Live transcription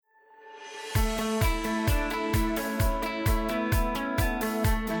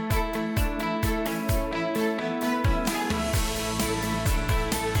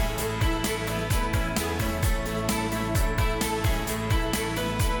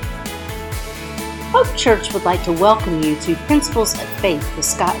Hope Church would like to welcome you to Principles of Faith with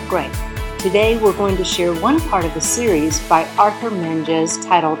Scott Gray. Today we're going to share one part of a series by Arthur Menges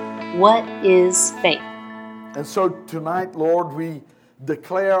titled, What is Faith? And so tonight, Lord, we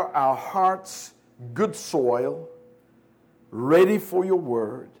declare our hearts good soil, ready for your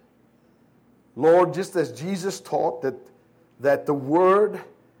word. Lord, just as Jesus taught that the word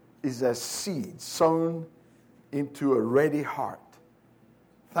is as seed sown into a ready heart.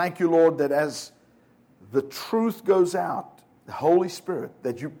 Thank you, Lord, that as the truth goes out, the Holy Spirit,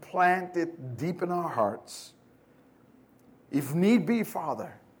 that you plant it deep in our hearts. If need be,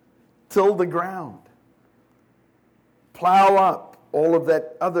 Father, till the ground. Plow up all of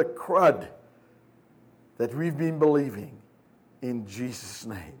that other crud that we've been believing in Jesus'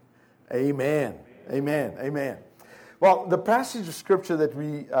 name. Amen. Amen. Amen. Well, the passage of Scripture that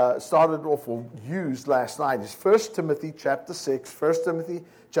we started off or used last night is 1 Timothy chapter 6, 1 Timothy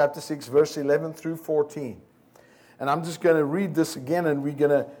chapter 6, verse 11 through 14. And I'm just going to read this again and we're going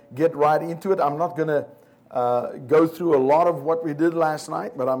to get right into it. I'm not going to go through a lot of what we did last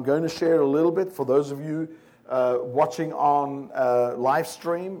night, but I'm going to share a little bit for those of you watching on live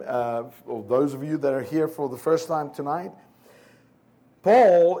stream, or those of you that are here for the first time tonight.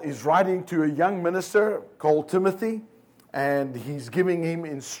 Paul is writing to a young minister called Timothy, and he's giving him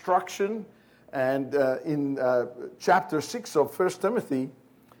instruction. And in chapter 6 of 1 Timothy,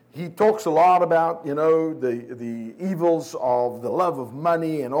 he talks a lot about, the evils of the love of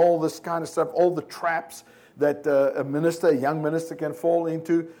money and all this kind of stuff, all the traps that a young minister can fall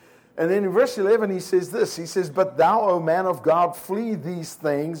into. And then in verse 11 he says this, he says, "But thou, O man of God, flee these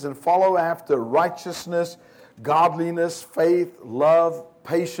things and follow after righteousness, godliness, faith, love,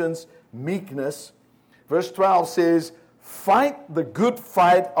 patience, meekness." Verse 12 says, "Fight the good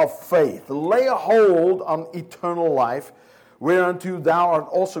fight of faith. Lay a hold on eternal life, whereunto thou art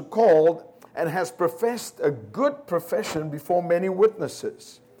also called, and hast professed a good profession before many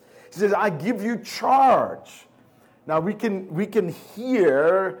witnesses." He says, "I give you charge." Now we can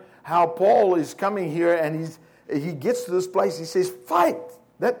hear how Paul is coming here, and he gets to this place. He says, "Fight."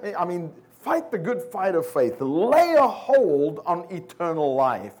 Fight the good fight of faith. Lay a hold on eternal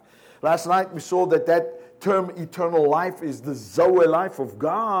life. Last night we saw that term eternal life is the Zoe life of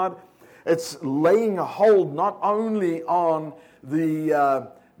God. It's laying a hold not only on the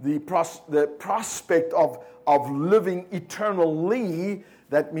prospect of living eternally.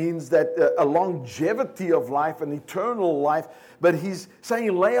 That means that a longevity of life, an eternal life. But he's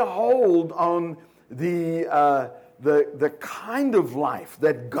saying lay a hold on the kind of life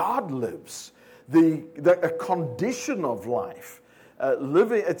that God lives, a condition of life,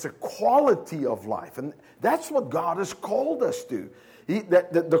 living. It's a quality of life, and that's what God has called us to.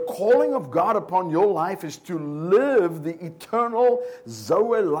 The calling of God upon your life is to live the eternal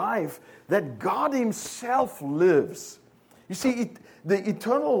Zoe life that God Himself lives. You see, the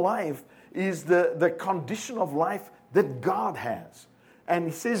eternal life is the condition of life that God has. And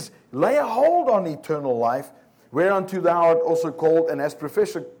He says, lay a hold on eternal life, whereunto thou art also called, and hast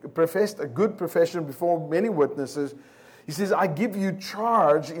professed a good profession before many witnesses. He says, "I give you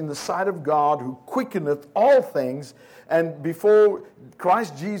charge in the sight of God, who quickeneth all things," and before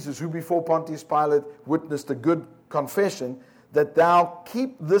Christ Jesus, who before Pontius Pilate witnessed a good confession, "that thou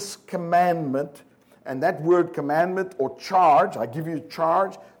keep this commandment." And that word commandment or charge, I give you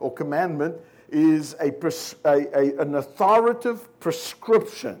charge or commandment, is an authoritative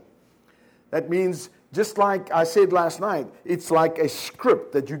prescription. That means, just like I said last night, it's like a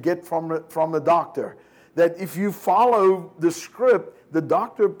script that you get from a doctor. That if you follow the script, the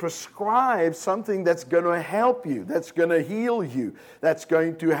doctor prescribes something that's going to help you, that's going to heal you, that's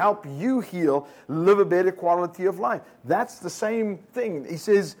going to help you heal, live a better quality of life. That's the same thing. He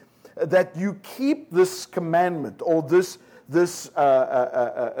says that you keep this commandment or this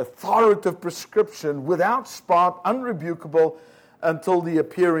authoritative prescription without spot, unrebukable, until the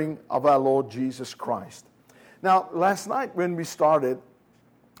appearing of our Lord Jesus Christ. Now, last night when we started,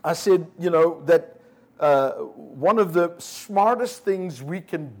 I said, that one of the smartest things we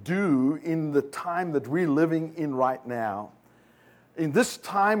can do in the time that we're living in right now, in this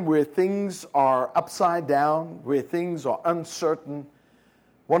time where things are upside down, where things are uncertain,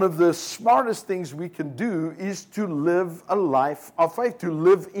 one of the smartest things we can do is to live a life of faith, to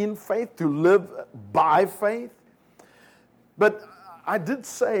live in faith, to live by faith. But I did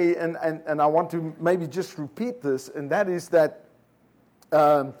say, and I want to maybe just repeat this, and that is that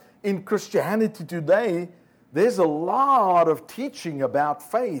in Christianity today, there's a lot of teaching about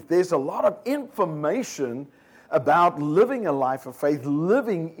faith. There's a lot of information about living a life of faith,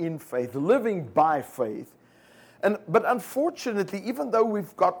 living in faith, living by faith. But unfortunately, even though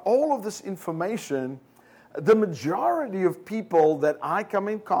we've got all of this information, the majority of people that I come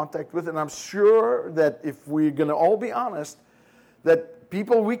in contact with, and I'm sure that if we're going to all be honest, that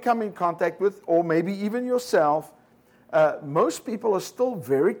people we come in contact with, or maybe even yourself, most people are still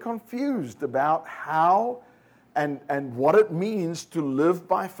very confused about how and what it means to live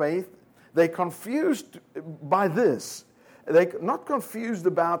by faith. They're confused by this. They're not confused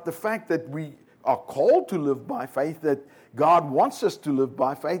about the fact that we are called to live by faith, that God wants us to live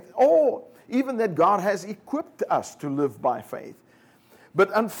by faith, or even that God has equipped us to live by faith. But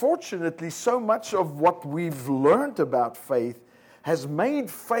unfortunately, so much of what we've learned about faith has made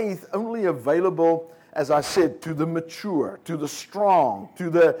faith only available, as I said, to the mature, to the strong, to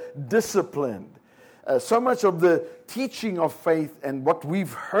the disciplined. So much of the teaching of faith and what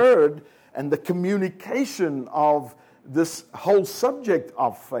we've heard and the communication of this whole subject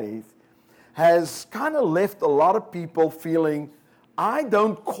of faith has kind of left a lot of people feeling, I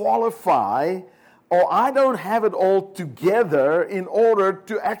don't qualify, or I don't have it all together in order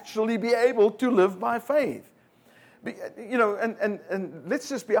to actually be able to live by faith. You know, and let's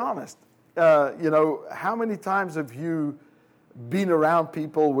just be honest. You know, how many times have you been around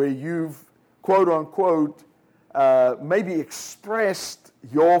people where you've, quote unquote, maybe expressed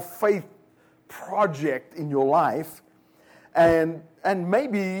your faith project in your life, and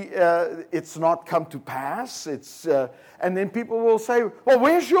maybe it's not come to pass. And then people will say, "Well,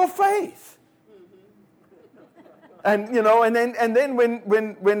 where's your faith?" And you know, and then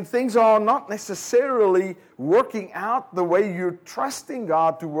when things are not necessarily working out the way you're trusting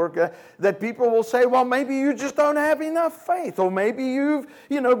God to work, that people will say, "Well, maybe you just don't have enough faith, or maybe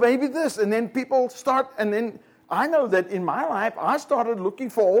maybe this." And then people start, and then I know that in my life, I started looking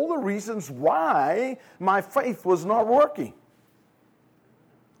for all the reasons why my faith was not working.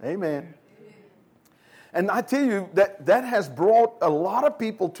 Amen. And I tell you that has brought a lot of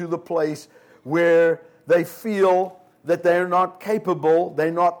people to the place where they feel that they're not capable,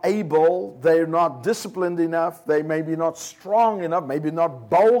 they're not able, they're not disciplined enough, they maybe not strong enough, maybe not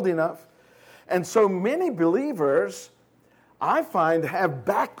bold enough. And so many believers, I find, have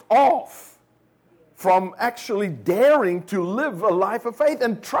backed off from actually daring to live a life of faith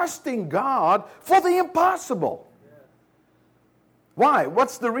and trusting God for the impossible. Why?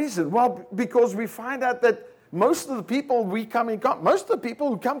 What's the reason? Well, because we find out that most of the people who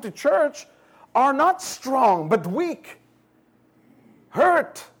come to church are not strong, but weak,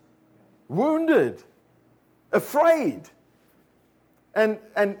 hurt, wounded, afraid. And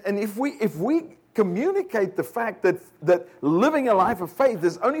if we communicate the fact that living a life of faith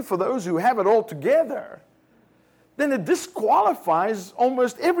is only for those who have it all together, then it disqualifies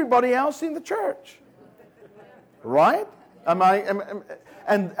almost everybody else in the church. Right?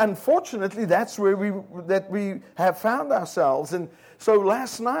 And unfortunately, that's where we have found ourselves. And so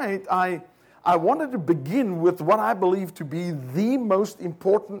last night, I wanted to begin with what I believe to be the most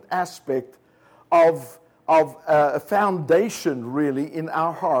important aspect of a foundation, really, in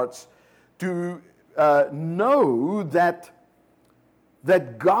our hearts, to know that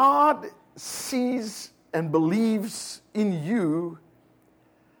God sees and believes in you,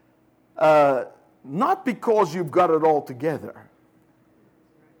 not because you've got it all together.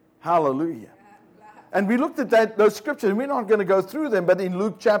 Hallelujah. And we looked at those scriptures, and we're not going to go through them, but in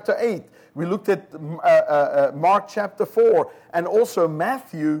Luke chapter 8, we looked at Mark chapter 4, and also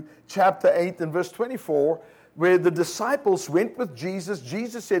Matthew chapter 8 and verse 24, where the disciples went with Jesus.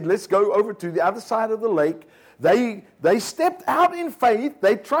 Jesus said, let's go over to the other side of the lake. They stepped out in faith.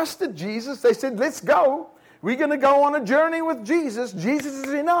 They trusted Jesus. They said, let's go. We're going to go on a journey with Jesus. Jesus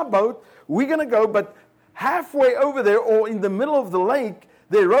is in our boat. We're going to go. But halfway over there, or in the middle of the lake,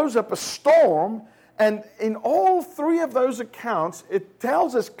 there rose up a storm. And in all three of those accounts, it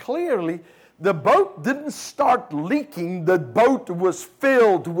tells us clearly the boat didn't start leaking. The boat was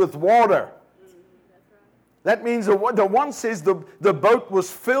filled with water. That means the one says the boat was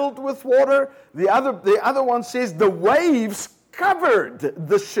filled with water. The other one says the waves covered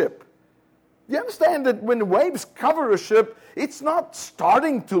the ship. You understand that when the waves cover a ship, it's not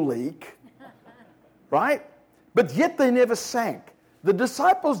starting to leak, right? But yet they never sank. The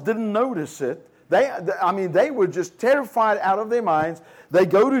disciples didn't notice it. They were just terrified out of their minds. They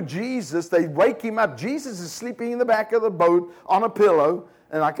go to Jesus. They wake him up. Jesus is sleeping in the back of the boat on a pillow.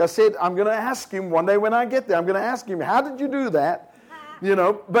 And like I said, I'm going to ask him one day when I get there. I'm going to ask him, how did you do that?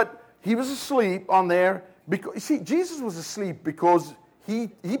 But he was asleep on there. Because, Jesus was asleep because he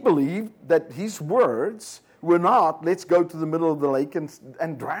believed that his words were not, let's go to the middle of the lake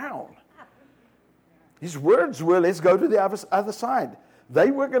and drown. His words were, let's go to the other side. They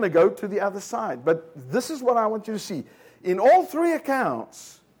were going to go to the other side. But this is what I want you to see. In all three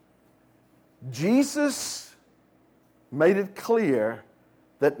accounts, Jesus made it clear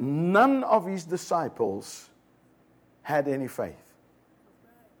that none of his disciples had any faith.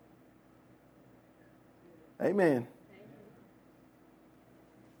 Amen.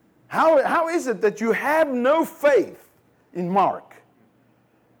 How is it that you have no faith in Mark?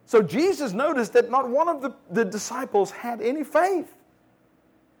 So Jesus noticed that not one of the disciples had any faith.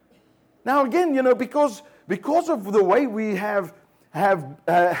 Now again, because of the way we have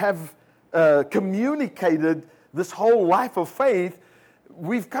communicated this whole life of faith,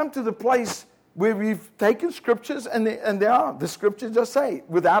 we've come to the place where we've taken scriptures and the scriptures just say,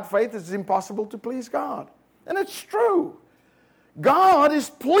 without faith it's impossible to please God. And it's true. God is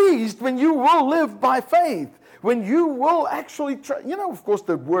pleased when you will live by faith. When you will actually of course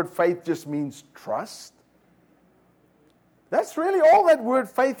the word faith just means trust. That's really all that word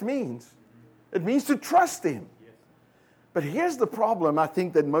faith means. It means to trust Him. But here's the problem I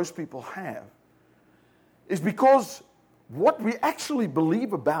think that most people have. Is because what we actually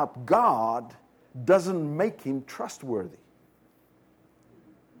believe about God doesn't make Him trustworthy.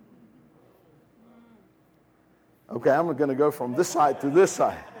 Okay, I'm going to go from this side to this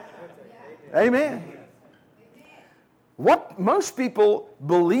side. Amen. What most people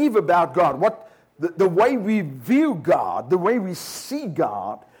believe about God, what the way we view God, the way we see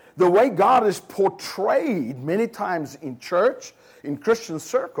God, the way God is portrayed many times in church, in Christian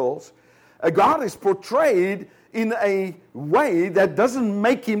circles, God is portrayed in a way that doesn't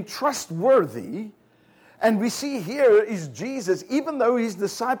make Him trustworthy. And we see here is Jesus, even though His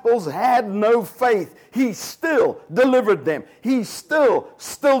disciples had no faith, He still delivered them. He still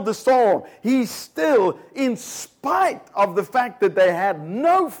stilled the storm. He still, in spite of the fact that they had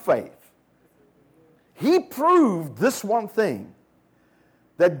no faith, He proved this one thing,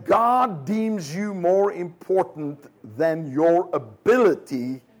 that God deems you more important than your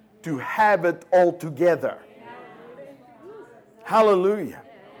ability to have it all together. Hallelujah.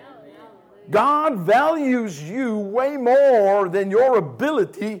 God values you way more than your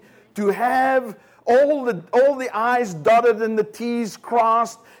ability to have all the I's dotted and the T's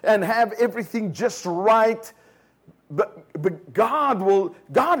crossed and have everything just right. But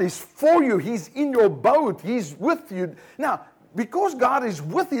God is for you. He's in your boat. He's with you. Now, because God is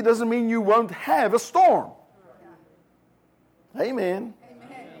with you doesn't mean you won't have a storm. Amen.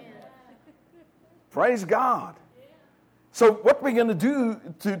 Praise God. So what we're going to do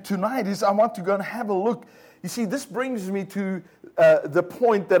tonight is I want to go and have a look. You see, this brings me to the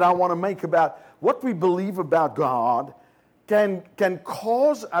point that I want to make about what we believe about God can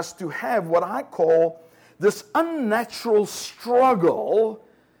cause us to have what I call this unnatural struggle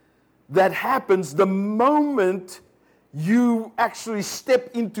that happens the moment you actually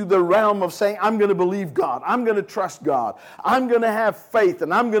step into the realm of saying, I'm going to believe God. I'm going to trust God. I'm going to have faith,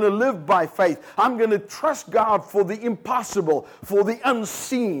 and I'm going to live by faith. I'm going to trust God for the impossible, for the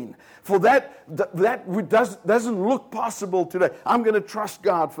unseen, for that doesn't look possible today. I'm going to trust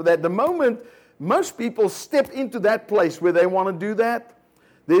God for that. The moment most people step into that place where they want to do that,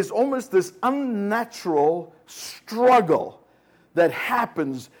 there's almost this unnatural struggle that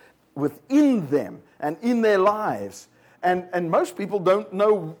happens within them and in their lives. And most people don't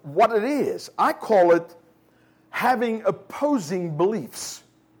know what it is. I call it having opposing beliefs.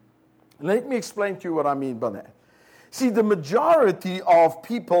 Let me explain to you what I mean by that. See, the majority of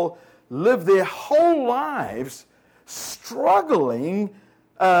people live their whole lives struggling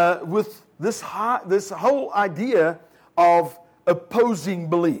with this whole idea of opposing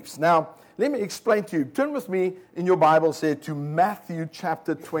beliefs. Now, let me explain to you. Turn with me in your Bible, say, to Matthew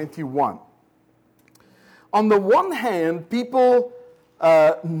chapter 21. On the one hand, people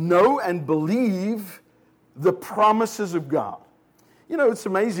know and believe the promises of God. You know, it's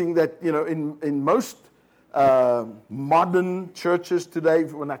amazing that, in most modern churches today,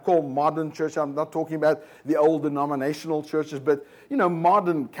 when I call modern church, I'm not talking about the old denominational churches, but,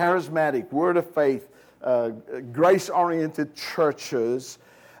 modern, charismatic, word of faith, grace-oriented churches,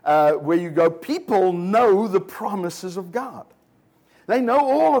 where you go, people know the promises of God. They know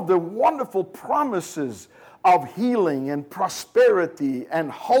all of the wonderful promises of healing and prosperity and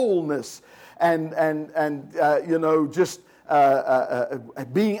wholeness and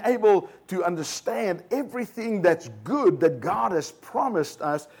being able to understand everything that's good that God has promised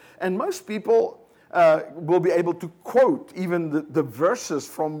us. And most people will be able to quote even the verses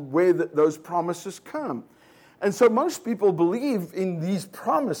from where those promises come. And so most people believe in these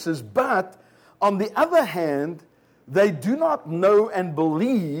promises, but on the other hand, they do not know and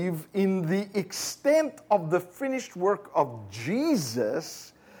believe in the extent of the finished work of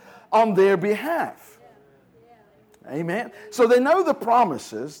Jesus on their behalf. Amen. So they know the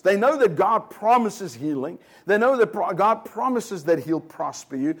promises. They know that God promises healing. They know that God promises that He'll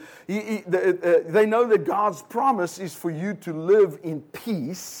prosper you. They know that God's promise is for you to live in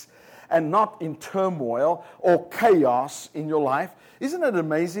peace and not in turmoil or chaos in your life. Isn't it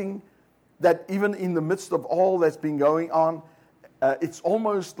amazing that even in the midst of all that's been going on, it's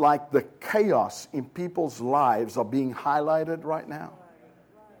almost like the chaos in people's lives are being highlighted right now?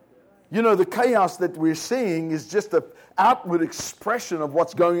 You know, the chaos that we're seeing is just an outward expression of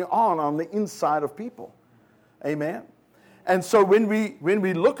what's going on the inside of people. Amen? And so when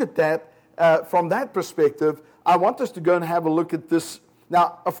we look at that from that perspective, I want us to go and have a look at this.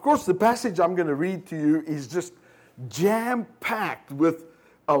 Now, of course, the passage I'm going to read to you is just jam-packed with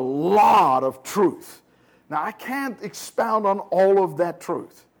a lot of truth. Now, I can't expound on all of that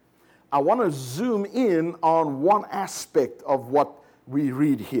truth. I want to zoom in on one aspect of what we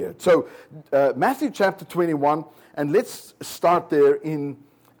read here. So, Matthew chapter 21, and let's start there in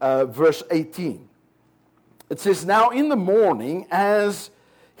verse 18. It says, "Now in the morning, as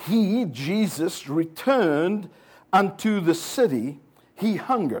he, Jesus, returned unto the city, he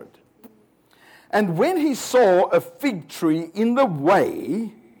hungered. And when he saw a fig tree in the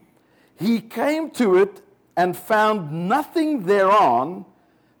way, he came to it and found nothing thereon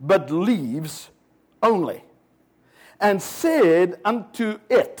but leaves only. And said unto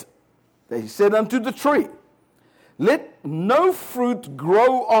it," he said unto the tree, "Let no fruit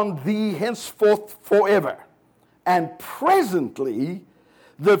grow on thee henceforth forever." And presently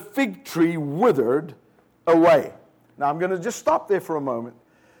the fig tree withered away. Now I'm going to just stop there for a moment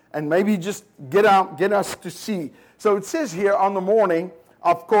and maybe just get us to see. So it says here on the morning,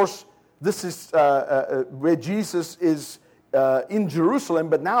 of course, this is where Jesus is in Jerusalem,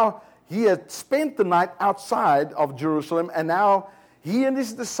 but now he had spent the night outside of Jerusalem, and now he and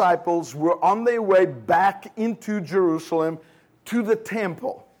his disciples were on their way back into Jerusalem to the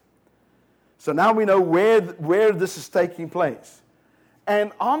temple. So now we know where this is taking place.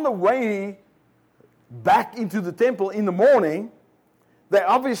 And on the way back into the temple in the morning, they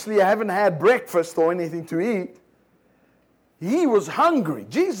obviously haven't had breakfast or anything to eat. He was hungry.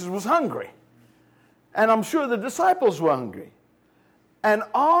 Jesus was hungry. And I'm sure the disciples were hungry. And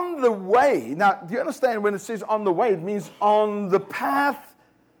on the way, now, do you understand when it says on the way, it means on the path,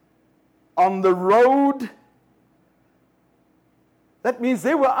 on the road. That means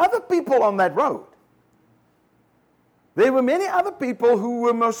there were other people on that road. There were many other people who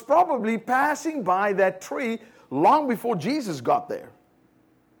were most probably passing by that tree long before Jesus got there.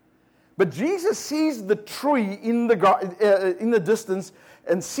 But Jesus sees the tree in the distance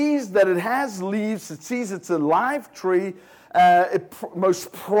and sees that it has leaves. It sees it's a live tree.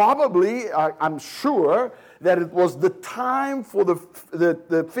 Most probably, I'm sure, that it was the time for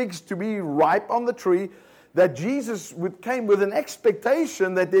the figs to be ripe on the tree, that Jesus came with an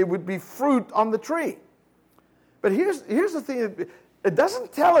expectation that there would be fruit on the tree. But here's the thing. It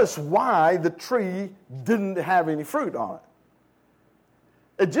doesn't tell us why the tree didn't have any fruit on it.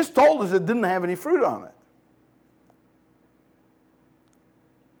 It just told us it didn't have any fruit on it.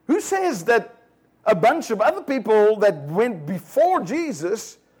 Who says that a bunch of other people that went before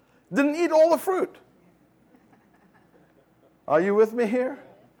Jesus didn't eat all the fruit? Are you with me here?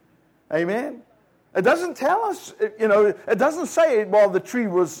 Amen? It doesn't tell us, it doesn't say, well, the tree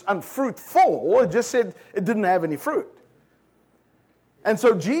was unfruitful. It just said it didn't have any fruit. And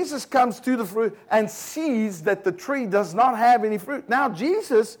so Jesus comes to the fruit and sees that the tree does not have any fruit. Now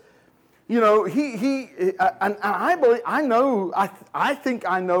Jesus, and I think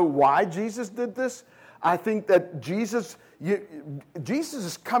I know why Jesus did this. I think that Jesus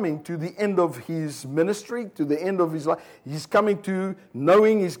is coming to the end of his ministry, to the end of his life. He's coming to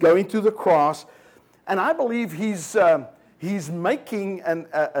knowing he's going to the cross. And I believe he's making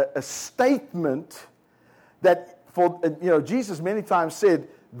a statement that, Jesus many times said,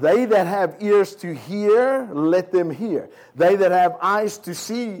 "They that have ears to hear, let them hear. They that have eyes to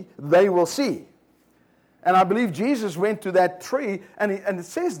see, they will see." And I believe Jesus went to that tree, and it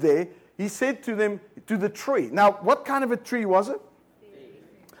says there, he said to them, to the tree. Now, what kind of a tree was it?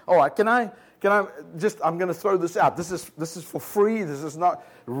 All right, I'm going to throw this out. This is for free. This is not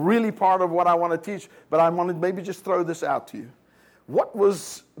really part of what I want to teach, but I want to maybe just throw this out to you. What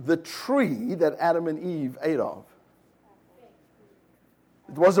was the tree that Adam and Eve ate of?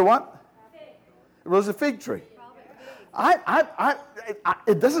 It was a what? It was a fig tree.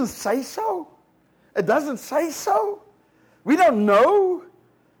 It doesn't say so. It doesn't say so. We don't know.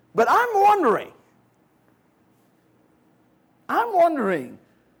 But I'm wondering, I'm wondering,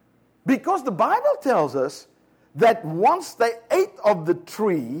 because the Bible tells us that once they ate of the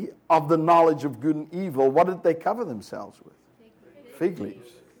tree of the knowledge of good and evil, what did they cover themselves with? Fig leaves.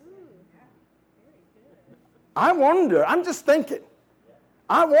 I wonder, I'm just thinking,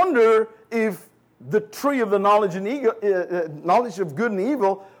 I wonder if the tree of the knowledge of good and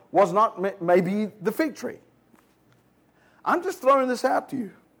evil was not maybe the fig tree. I'm just throwing this out to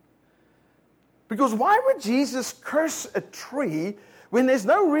you. Because why would Jesus curse a tree when there's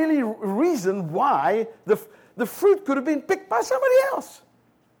no really reason why the fruit could have been picked by somebody else?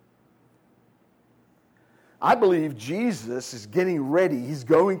 I believe Jesus is getting ready. He's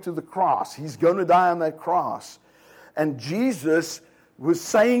going to the cross. He's going to die on that cross. And Jesus was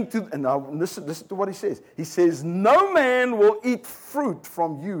saying to, and now listen to what he says. He says, no man will eat fruit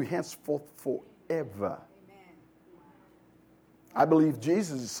from you henceforth forever. Amen. I believe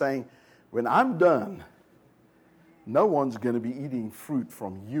Jesus is saying, when I'm done, no one's going to be eating fruit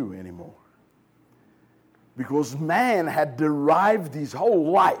from you anymore. Because man had derived his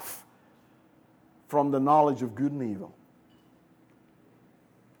whole life from the knowledge of good and evil.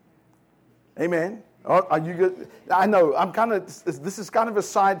 Amen. Are you good? I know, this is kind of a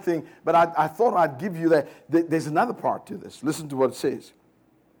side thing, but I thought I'd give you that. There's another part to this. Listen to what it says.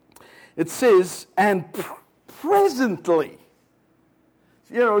 It says, and presently.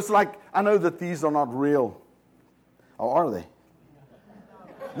 You know, it's like, I know that these are not real. Or are they?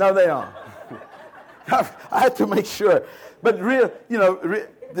 No, they aren't. I had to make sure. But real, you know,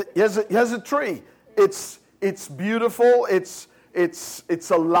 here's a tree. It's beautiful. It's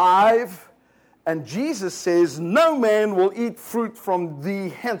alive. And Jesus says, no man will eat fruit from thee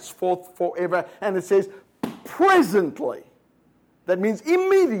henceforth forever. And it says, presently. That means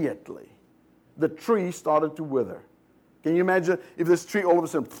immediately. The tree started to wither. Can you imagine if this tree all of a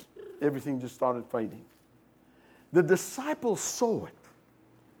sudden, everything just started fading? The disciples saw it.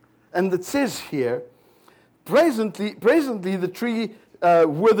 And it says here, presently the tree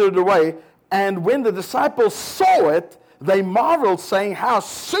withered away. And when the disciples saw it, they marveled, saying, how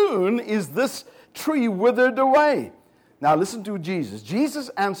soon is this tree withered away? Now listen to Jesus. Jesus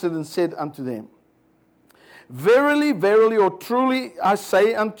answered and said unto them, verily, verily, or truly I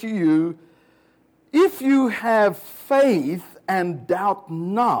say unto you, if you have faith and doubt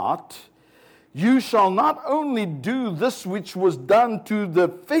not, you shall not only do this which was done to the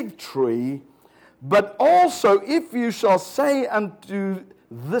fig tree, but also if you shall say unto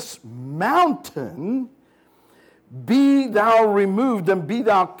this mountain, be thou removed and be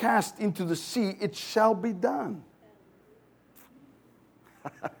thou cast into the sea, it shall be done.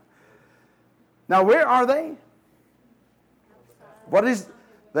 Now, where are they?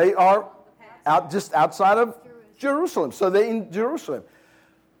 They are just outside of Jerusalem. So they're in Jerusalem.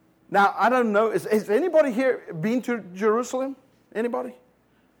 Now, I don't know, has anybody here been to Jerusalem? Anybody?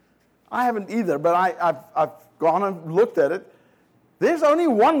 I haven't either, but I've gone and looked at it. There's only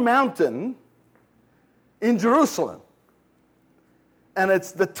one mountain in Jerusalem, and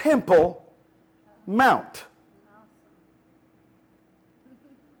it's the Temple Mount.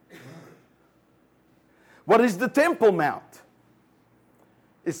 What is the Temple Mount?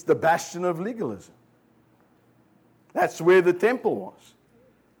 It's the bastion of legalism. That's where the temple was.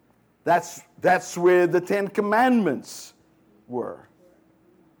 That's where the Ten Commandments were.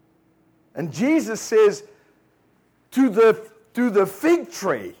 And Jesus says to the fig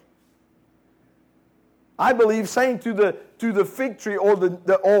tree, I believe saying to the fig tree or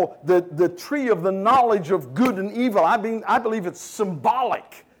the tree of the knowledge of good and evil, I believe it's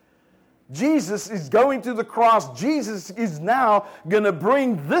symbolic. Jesus is going to the cross. Jesus is now going to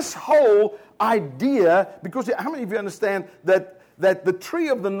bring this whole idea, because how many of you understand that the tree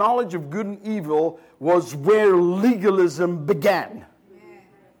of the knowledge of good and evil was where legalism began?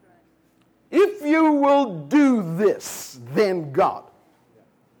 If you will do this, then God.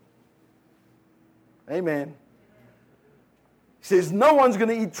 Amen. He says, no one's going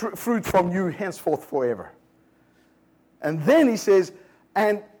to eat fruit from you henceforth forever. And then he says,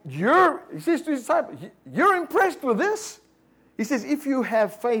 he says to his disciples, you're impressed with this? He says, if you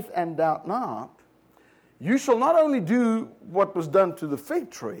have faith and doubt not, you shall not only do what was done to the fig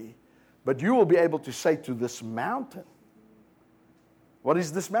tree, but you will be able to say to this mountain. What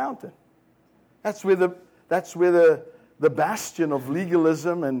is this mountain? That's where the bastion of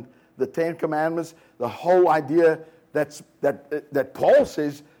legalism and the Ten Commandments, the whole idea that Paul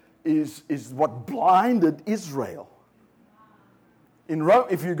says is what blinded Israel.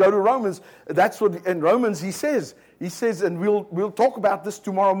 If you go to Romans, that's what in Romans he says, and we'll talk about this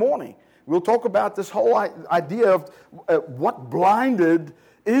tomorrow morning. We'll talk about this whole idea of what blinded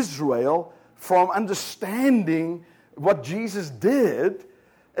Israel from understanding what Jesus did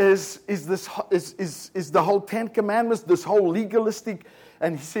is the whole Ten Commandments, this whole legalistic.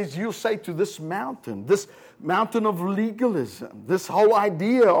 And he says, you'll say to this mountain of legalism, this whole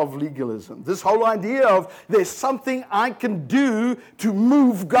idea of legalism, this whole idea of there's something I can do to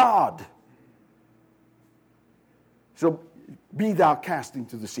move God. So be thou cast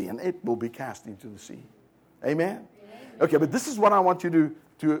into the sea, and it will be cast into the sea. Amen? Okay, but this is what I want you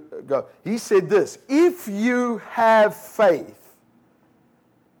to go. He said this, if you have faith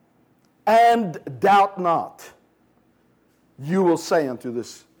and doubt not, you will say unto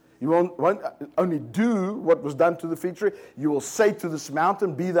this. You won't only do what was done to the fig tree. You will say to this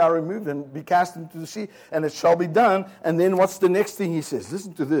mountain, be thou removed and be cast into the sea, and it shall be done. And then what's the next thing he says?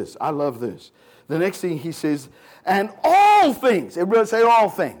 Listen to this. I love this. The next thing he says, and all things. Everybody say all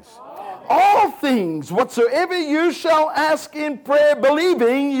things. All things, whatsoever you shall ask in prayer,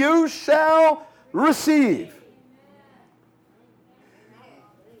 believing, you shall receive.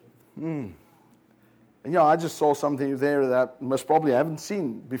 And, I just saw something there that most probably I haven't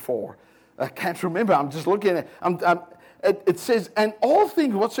seen before. I can't remember. I'm just looking at it. It says, and all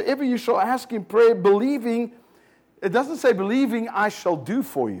things whatsoever you shall ask in prayer, believing. It doesn't say believing I shall do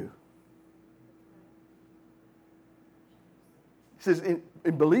for you. It says, in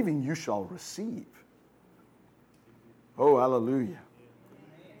believing you shall receive. Oh, hallelujah.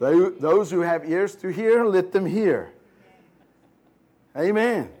 Those who have ears to hear, let them hear.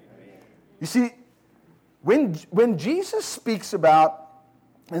 Amen. You see, when Jesus speaks about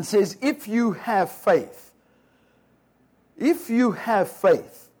and says, if you have faith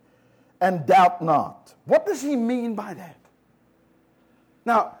and doubt not, what does he mean by that?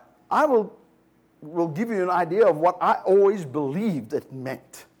 Now, I will give you an idea of what I always believed it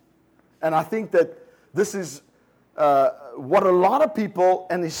meant. And I think that this is what a lot of people,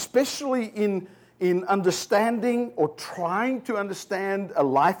 and especially in understanding or trying to understand a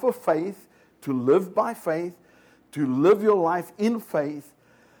life of faith, to live by faith, to live your life in faith.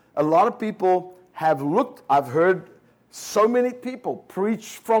 A lot of people have looked, I've heard so many people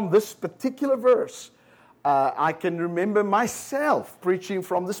preach from this particular verse. I can remember myself preaching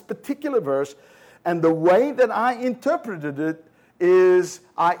from this particular verse, and the way that I interpreted it is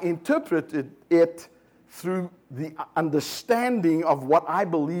I interpreted it through the understanding of what I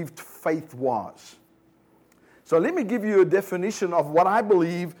believed faith was. So let me give you a definition of what I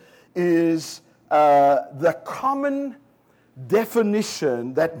believe is the common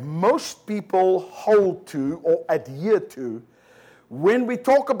definition that most people hold to or adhere to. When we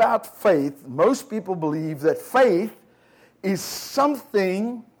talk about faith, most people believe that faith is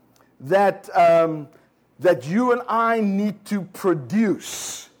something that you and I need to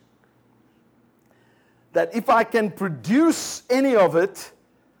produce. That if I can produce any of it,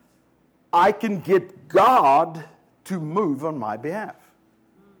 I can get God to move on my behalf.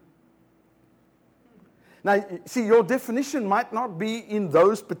 Now, see, your definition might not be in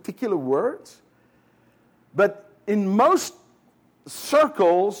those particular words, but in most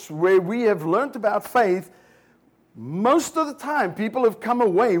circles where we have learned about faith, most of the time people have come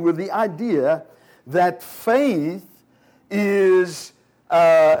away with the idea that faith is,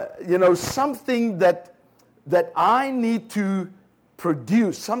 something that I need to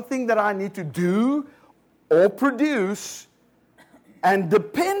produce, something that I need to do or produce. And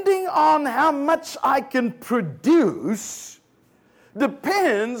depending on how much I can produce,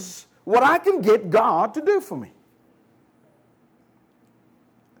 depends what I can get God to do for me.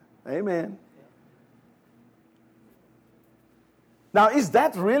 Amen. Now, is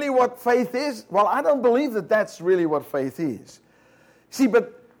that really what faith is? Well, I don't believe that that's really what faith is. See,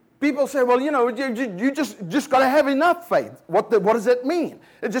 but people say, well, you just got to have enough faith. What does that mean?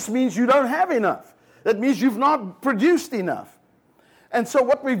 It just means you don't have enough. That means you've not produced enough. And so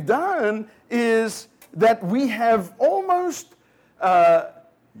what we've done is that we have almost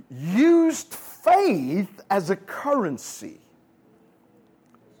used faith as a currency.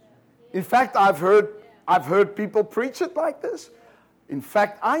 In fact, I've heard people preach it like this. In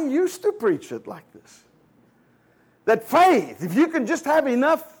fact, I used to preach it like this. That faith, if you can just have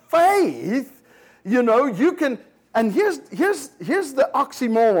enough faith, you can. And here's the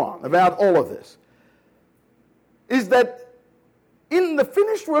oxymoron about all of this. Is that in the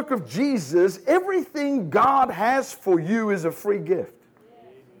finished work of Jesus, everything God has for you is a free gift.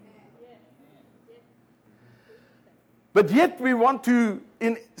 But yet we want to,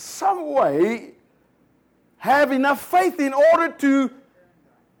 in some way, have enough faith in order to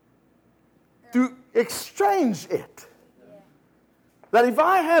exchange it. That if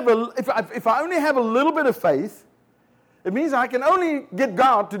I only have a little bit of faith, it means I can only get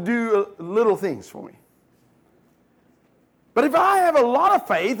God to do little things for me. But if I have a lot of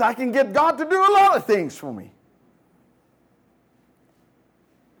faith, I can get God to do a lot of things for me.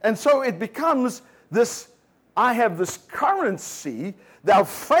 And so it becomes this, I have this currency, that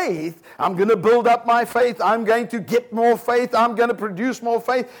faith, I'm going to build up my faith, I'm going to get more faith, I'm going to produce more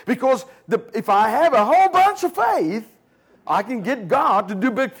faith, because if I have a whole bunch of faith, I can get God to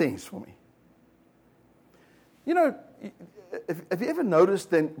do big things for me. You know, have you ever noticed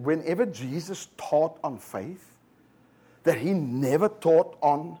that whenever Jesus taught on faith, that he never taught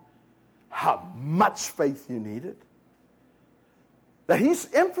on how much faith you needed? That his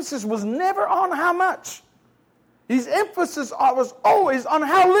emphasis was never on how much. His emphasis was always on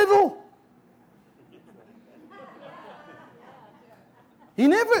how little.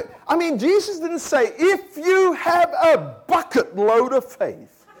 Jesus didn't say, if you have a bucket load of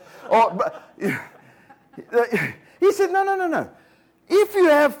faith. He said, no. If you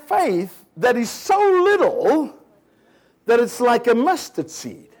have faith that is so little that it's like a mustard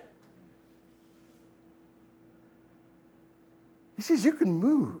seed. He says you can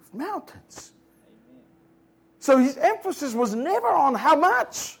move mountains. So his emphasis was never on how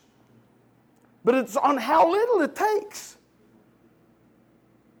much, but it's on how little it takes.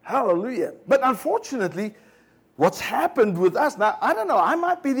 Hallelujah. But unfortunately, what's happened with us, now, I don't know, I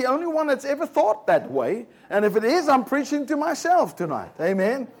might be the only one that's ever thought that way. And if it is, I'm preaching to myself tonight.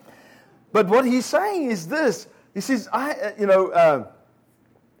 Amen. But what he's saying is this. He says,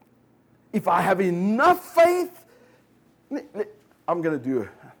 if I have enough faith, I'm going to do it.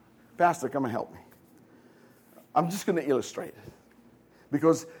 Pastor, come and help me. I'm just going to illustrate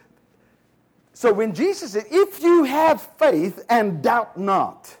it. So when Jesus said, if you have faith and doubt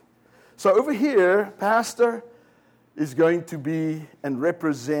not. So over here, Pastor is going to be and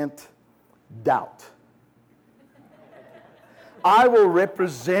represent doubt. I will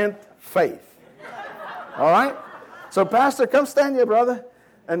represent faith. All right? So Pastor, come stand here, brother.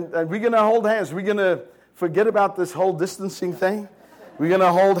 And we're going to hold hands. We're going to forget about this whole distancing thing. We're going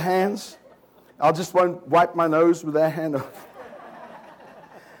to hold hands. I'll just wipe my nose with that hand.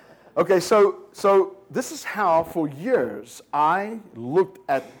 Okay, so this is how for years I looked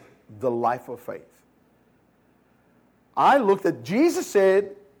at the life of faith. I looked at, Jesus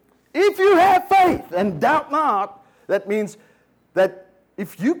said, if you have faith and doubt not, that means that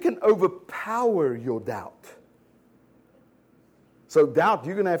if you can overpower your doubt. So doubt,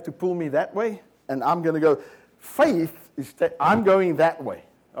 you're going to have to pull me that way, and I'm going to go. Faith is, I'm going that way.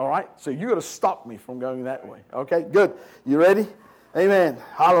 All right? So you got to stop me from going that way. Okay, good. You ready? Amen.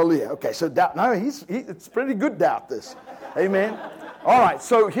 Hallelujah. Okay, so doubt. No, it's pretty good doubt, this. Amen. All right,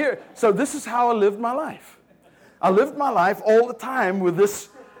 so this is how I lived my life. I lived my life all the time with this,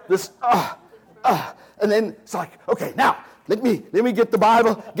 and then it's like, okay, now, let me get the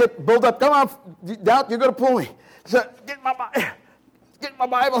Bible, build up. Come on, doubt, you're going to pull me. So get my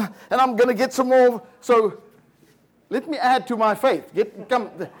Bible, and I'm going to get some more. So let me add to my faith.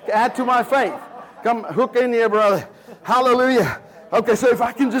 Add to my faith. Come, hook in here, brother. Hallelujah. Okay, so if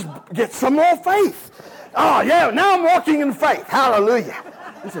I can just get some more faith. Oh, yeah, now I'm walking in faith. Hallelujah.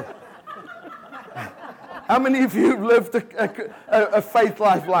 Listen, how many of you have lived a faith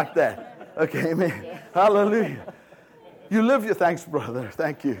life like that? Okay, amen. Hallelujah. You live your thanks, brother.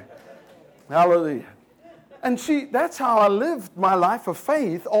 Thank you. Hallelujah. And that's how I lived my life of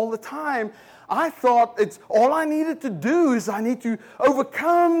faith all the time. I thought it's all I needed to do is I need to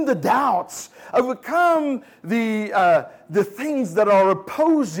overcome the doubts, overcome the things that are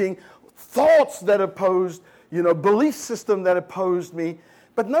opposing, thoughts that opposed, belief system that opposed me.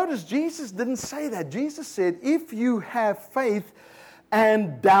 But notice Jesus didn't say that. Jesus said, if you have faith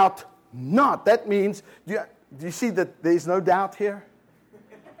and doubt not. That means, do you see that there's no doubt here?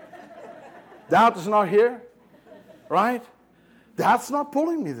 Doubt is not here, right? Doubt's not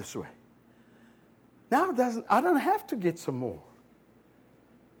pulling me this way. Now I don't have to get some more.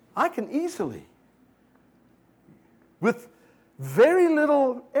 I can easily, with very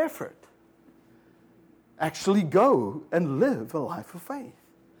little effort, actually go and live a life of faith.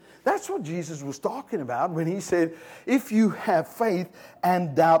 That's what Jesus was talking about when he said, if you have faith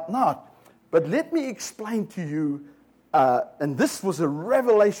and doubt not. But let me explain to you, and this was a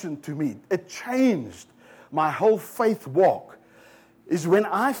revelation to me. It changed my whole faith walk. Is when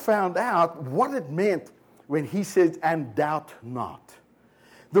I found out what it meant when he said, and doubt not.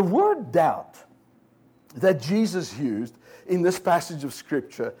 The word doubt that Jesus used in this passage of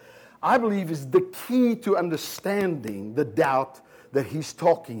Scripture, I believe is the key to understanding the doubt that he's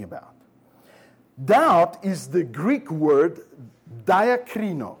talking about. Doubt is the Greek word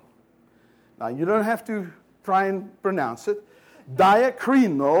diakrino. Now, you don't have to try and pronounce it.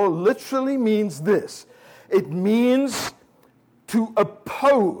 Diakrino literally means this. It means to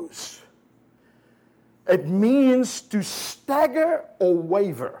oppose. It means to stagger or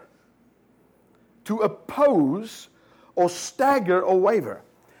waver. To oppose or stagger or waver.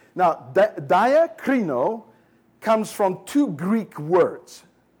 Now, diakrino comes from two Greek words.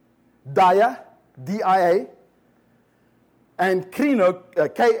 Dia, D-I-A, and krino,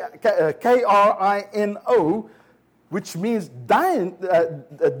 K-R-I-N-O, which means diakrino.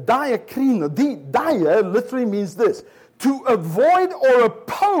 Dia literally means this: to avoid or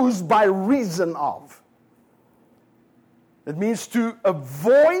oppose by reason of. It means to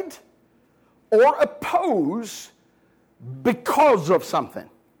avoid or oppose because of something.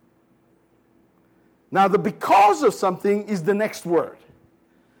 Now, the because of something is the next word.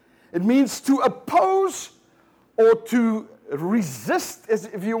 It means to oppose or to resist, as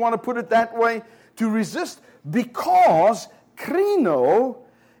if you want to put it that way, to resist, because krino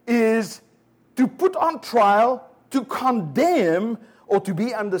is to put on trial, to condemn, or to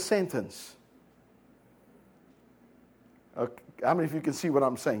be under sentence. Okay, how many of you can see what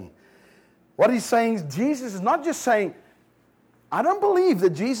I'm saying? What he's saying is, Jesus is not just saying, I don't believe that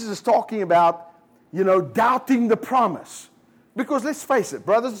Jesus is talking about, doubting the promise. Because let's face it,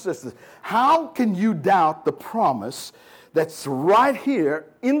 brothers and sisters, how can you doubt the promise that's right here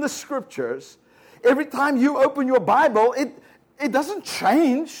in the Scriptures? Every time you open your Bible, it doesn't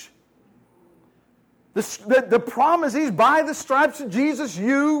change. The promise is, by the stripes of Jesus,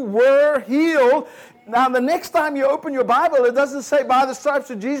 you were healed. Now, the next time you open your Bible, it doesn't say, by the stripes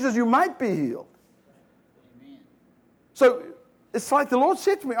of Jesus, you might be healed. Amen. So, it's like the Lord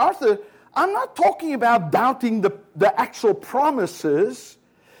said to me, Arthur, I'm not talking about doubting the actual promises,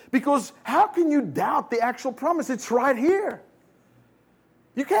 because how can you doubt the actual promise? It's right here.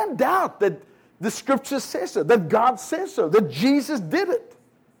 You can't doubt that the Scripture says so, that God says so, that Jesus did it.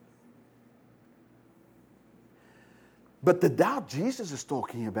 But the doubt Jesus is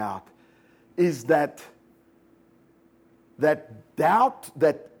talking about is that doubt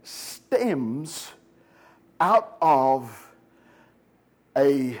that stems out of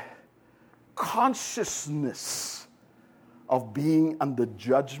a consciousness of being under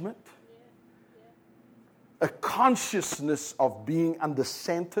judgment, a consciousness of being under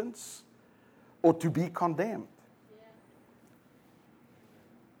sentence, or to be condemned.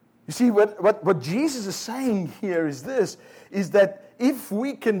 You see, what Jesus is saying here is this, is that if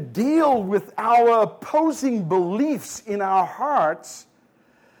we can deal with our opposing beliefs in our hearts,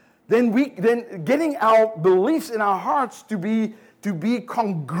 then getting our beliefs in our hearts to be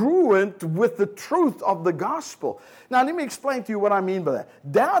congruent with the truth of the gospel. Now, let me explain to you what I mean by that.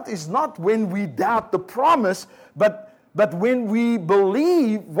 Doubt is not when we doubt the promise, but when we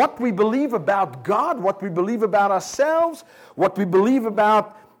believe what we believe about God, what we believe about ourselves, what we believe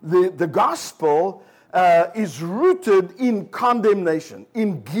about the gospel is rooted in condemnation,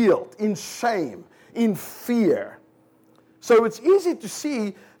 in guilt, in shame, in fear. So it's easy to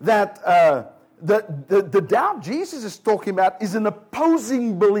see that the doubt Jesus is talking about is an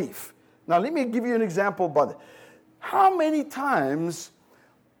opposing belief. Now, let me give you an example, brother. How many times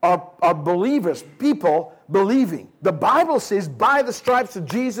are believers, people believing? The Bible says, by the stripes of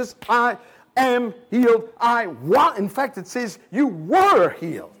Jesus, I am healed. In fact, it says, you were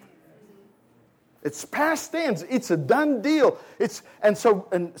healed. It's past tense. It's a done deal. And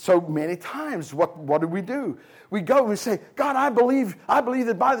so many times, what do? We go and we say, God, I believe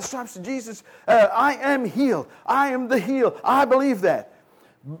that by the stripes of Jesus, I am healed. I am the healed. I believe that.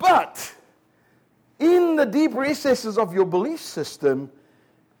 But in the deep recesses of your belief system,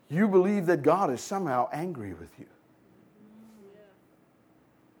 you believe that God is somehow angry with you.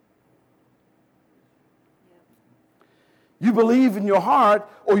 You believe in your heart,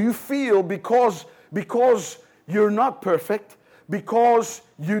 or you feel because you're not perfect, because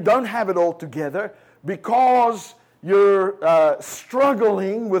you don't have it all together, because you're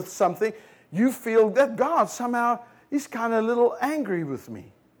struggling with something, you feel that God somehow is kind of a little angry with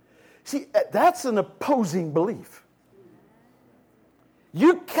me. See, that's an opposing belief.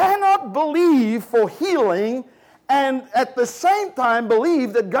 You cannot believe for healing and at the same time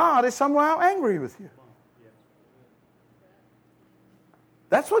believe that God is somehow angry with you.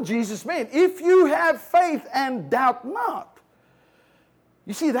 That's what Jesus meant. If you have faith and doubt not.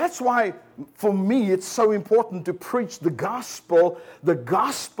 You see, that's why, for me, it's so important to preach the gospel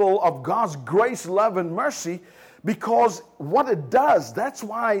of God's grace, love, and mercy, because what it does, that's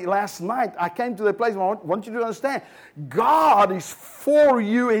why last night I came to the place where I want you to understand, God is for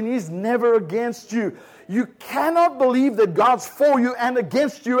you and He's never against you. You cannot believe that God's for you and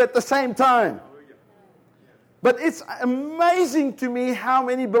against you at the same time. But it's amazing to me how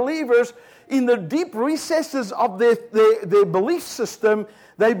many believers in the deep recesses of their belief system,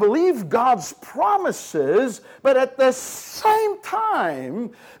 they believe God's promises, but at the same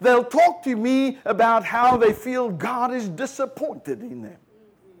time, they'll talk to me about how they feel God is disappointed in them.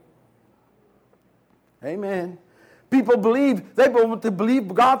 Amen. People they want to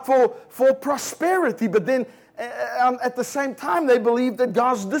believe God for prosperity, but then at the same time, they believe that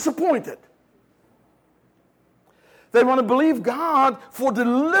God's disappointed. They want to believe God for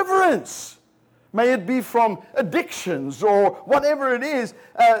deliverance. May it be from addictions or whatever it is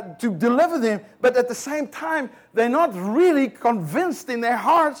to deliver them. But at the same time, they're not really convinced in their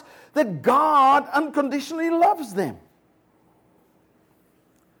hearts that God unconditionally loves them.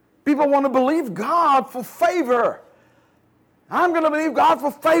 People want to believe God for favor. I'm going to believe God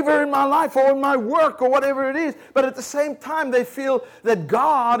for favor in my life or in my work or whatever it is. But at the same time, they feel that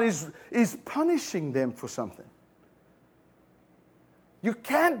God is punishing them for something. You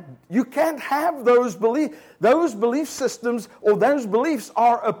can't have those beliefs. Those belief systems or those beliefs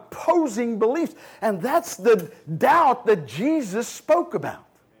are opposing beliefs. And that's the doubt that Jesus spoke about.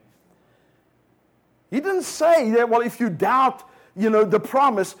 He didn't say that, well, if you doubt, the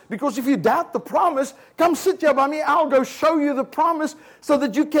promise, because if you doubt the promise, come sit here by me, I'll go show you the promise so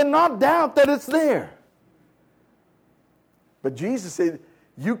that you cannot doubt that it's there. But Jesus said,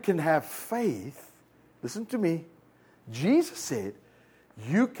 you can have faith. Listen to me. Jesus said,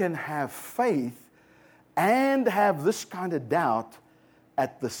 you can have faith and have this kind of doubt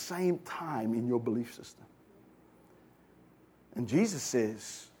at the same time in your belief system. And Jesus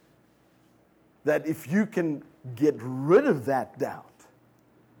says that if you can get rid of that doubt,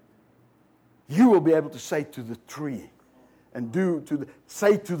 you will be able to say to the tree and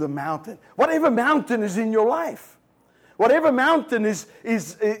say to the mountain, whatever mountain is in your life, whatever mountain is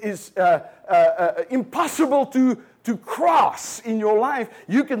impossible to cross in your life,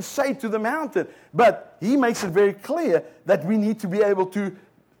 you can say to the mountain. But he makes it very clear that we need to be able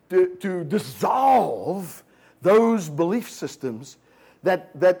to dissolve those belief systems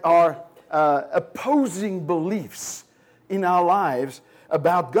that are opposing beliefs in our lives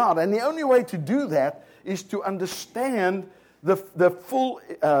about God. And the only way to do that is to understand the full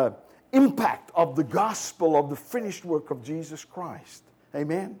impact of the gospel of the finished work of Jesus Christ.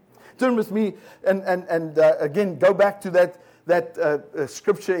 Amen. Turn with me and again go back to that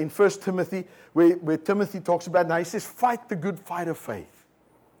scripture in 1 Timothy where Timothy talks about, now he says, fight the good fight of faith.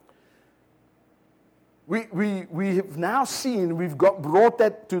 We have now seen, we've brought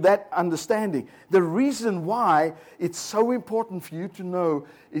that to that understanding. The reason why it's so important for you to know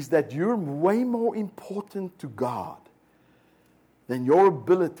is that you're way more important to God than your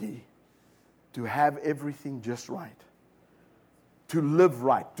ability to have everything just right, to live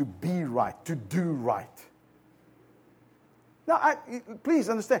right, to be right, to do right. Now, please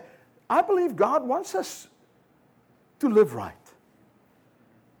understand, I believe God wants us to live right.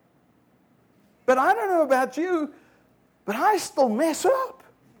 But I don't know about you, but I still mess up.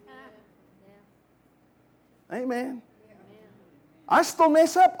 Amen. I still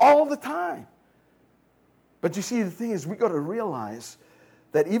mess up all the time. But you see, the thing is, we've got to realize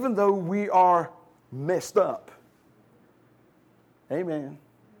that even though we are messed up, amen,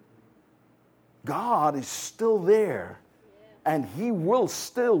 God is still there, and He will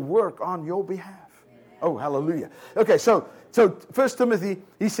still work on your behalf. Oh, hallelujah. Okay, so 1 Timothy,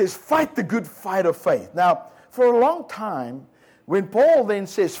 he says, fight the good fight of faith. Now, for a long time, when Paul then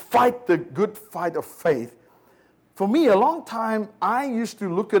says, fight the good fight of faith, for me, a long time, I used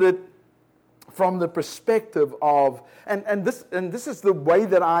to look at it from the perspective of, and this is the way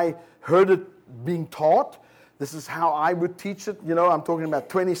that I heard it being taught. This is how I would teach it. I'm talking about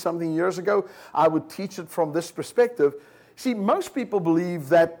 20-something years ago. I would teach it from this perspective. See, most people believe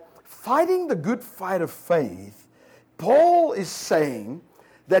that fighting the good fight of faith, Paul is saying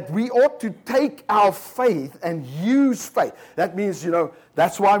that we ought to take our faith and use faith. That means,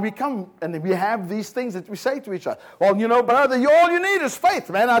 that's why we come and we have these things that we say to each other. Well, brother, all you need is faith,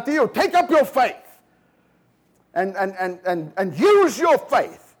 man. I tell you, take up your faith and use your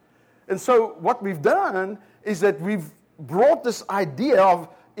faith. And so what we've done is that we've brought this idea of,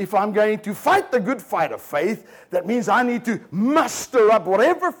 if I'm going to fight the good fight of faith, that means I need to muster up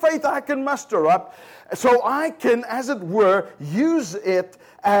whatever faith I can muster up so I can, as it were, use it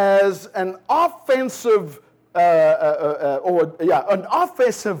as an offensive an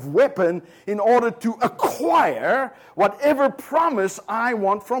offensive weapon in order to acquire whatever promise I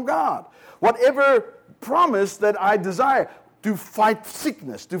want from God, whatever promise that I desire. to fight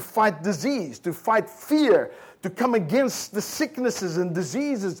sickness, to fight disease, to fight fear, to come against the sicknesses and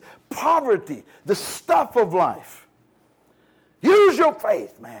diseases, poverty, the stuff of life. Use your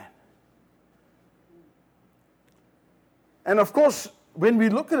faith, man. And of course, when we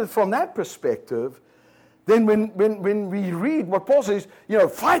look at it from that perspective, then when we read what Paul says,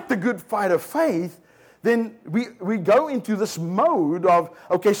 fight the good fight of faith, then we go into this mode of,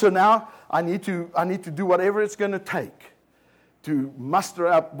 okay, so now I need to do whatever it's going to take to muster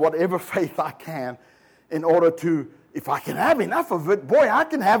up whatever faith I can in order to, if I can have enough of it, boy, I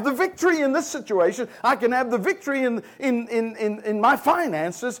can have the victory in this situation. I can have the victory in my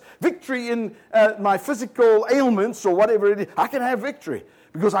finances, victory in my physical ailments or whatever it is. I can have victory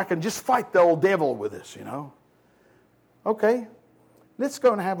because I can just fight the old devil with this, Okay, let's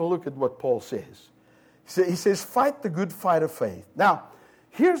go and have a look at what Paul says. He says, fight the good fight of faith. Now,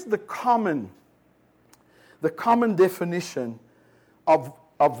 here's the common definition of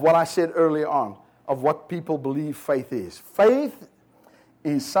what I said earlier on, of what people believe faith is. Faith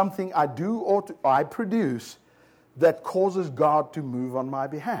is something I do or I produce that causes God to move on my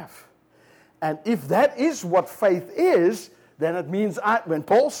behalf. And if that is what faith is, then it means when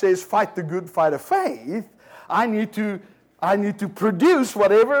Paul says fight the good fight of faith, I need to produce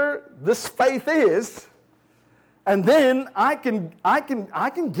whatever this faith is, and then I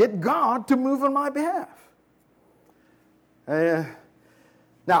can get God to move on my behalf.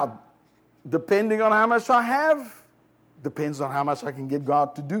 Now, depending on how much I have, depends on how much I can get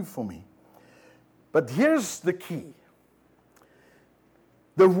God to do for me. But here's the key.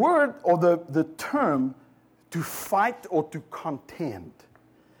 The word or the term to fight or to contend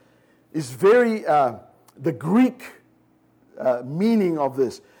is very, the Greek meaning of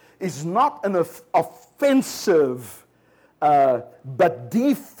this is not an offensive but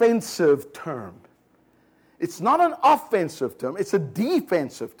defensive term. It's not an offensive term, it's a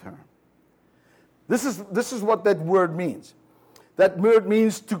defensive term. This is what that word means. That word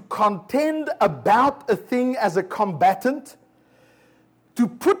means to contend about a thing as a combatant, to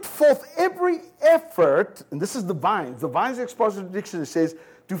put forth every effort, and this is the Vines. The Vines Expositor Dictionary says,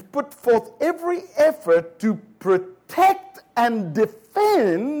 to put forth every effort to protect and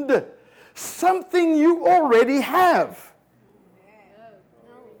defend something you already have.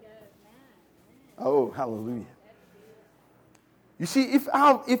 Oh, hallelujah. You see, if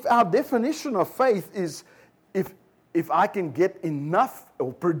our definition of faith is if I can get enough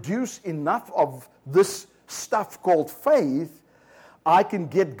or produce enough of this stuff called faith, I can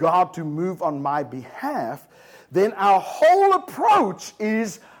get God to move on my behalf, then our whole approach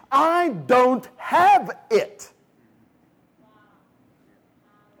is I don't have it.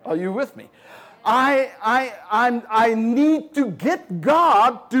 Are you with me? I need to get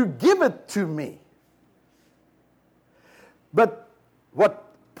God to give it to me. But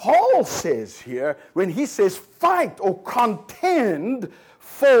what Paul says here, when he says fight or contend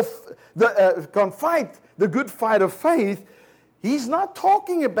for fight the good fight of faith, he's not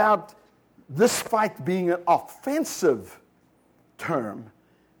talking about this fight being an offensive term.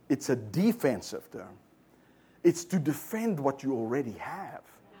 It's a defensive term. It's to defend what you already have.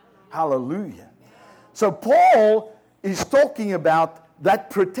 Hallelujah. So Paul is talking about that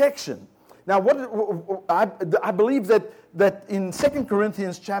protection. Now, what I believe that in 2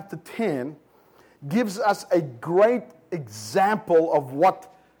 Corinthians chapter 10 gives us a great example of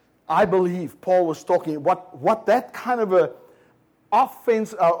what I believe Paul was talking, what that kind of a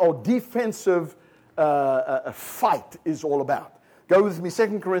offense or defensive fight is all about. Go with me,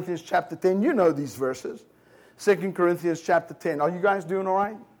 2 Corinthians chapter 10. You know these verses. 2 Corinthians chapter 10. Are you guys doing all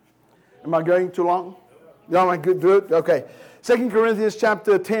right? Am I going too long? No, am I good? Do it? Okay. 2 Corinthians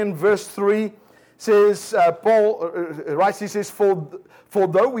chapter 10, verse 3 says, Paul writes, he says, For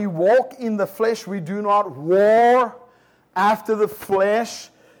though we walk in the flesh, we do not war after the flesh.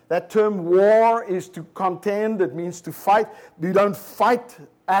 That term war is to contend. It means to fight. We don't fight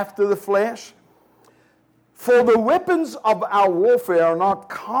after the flesh. For the weapons of our warfare are not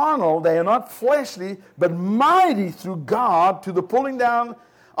carnal, they are not fleshly, but mighty through God to the pulling down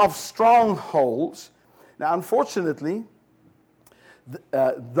of strongholds. Now, unfortunately,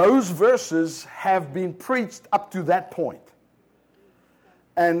 those verses have been preached up to that point.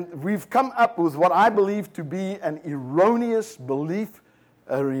 And we've come up with what I believe to be an erroneous belief,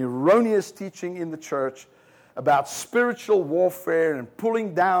 an erroneous teaching in the church about spiritual warfare and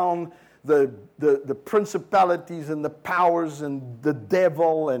pulling down the principalities and the powers and the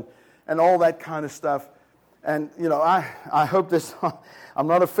devil and all that kind of stuff. And, I hope this, I'm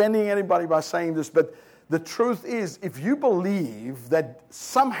not offending anybody by saying this, but the truth is, if you believe that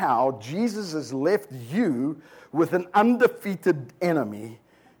somehow Jesus has left you with an undefeated enemy,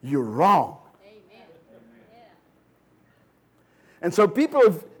 you're wrong. Amen. Yeah. And so people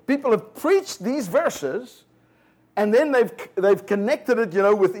have preached these verses, and then they've connected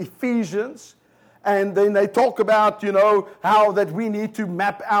it, with Ephesians. And then they talk about, how that we need to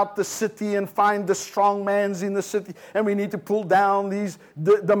map out the city and find the strong mans in the city. And we need to pull down these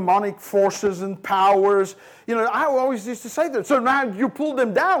demonic forces and powers. I always used to say that. So now you pull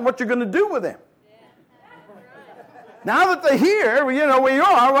them down, what you're going to do with them? Yeah. Now that they're here, where you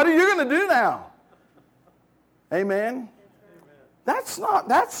are, what are you going to do now? Amen? That's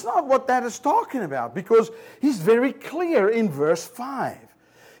not what that is talking about. Because he's very clear in verse 5.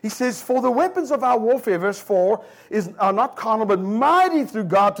 He says, for the weapons of our warfare, verse 4, are not carnal, but mighty through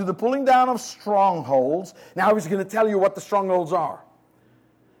God to the pulling down of strongholds. Now he's going to tell you what the strongholds are.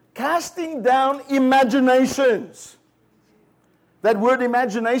 Casting down imaginations. That word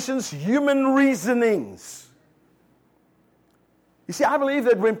imaginations, human reasonings. You see, I believe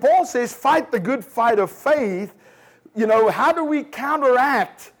that when Paul says, fight the good fight of faith, how do we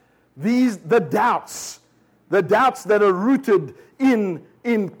counteract the doubts that are rooted in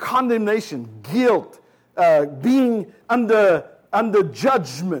condemnation, guilt, being under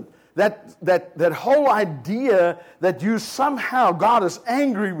judgment, that whole idea that you somehow, God is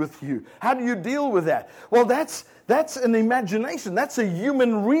angry with you. How do you deal with that? Well, that's an imagination. That's a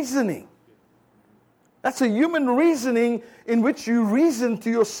human reasoning. That's a human reasoning in which you reason to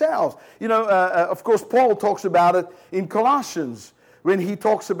yourself. Of course, Paul talks about it in Colossians when he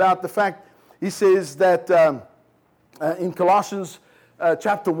talks about the fact, he says that in Colossians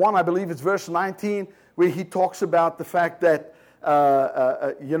chapter 1, I believe it's verse 19, where he talks about the fact that,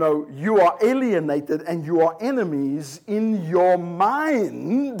 you are alienated and you are enemies in your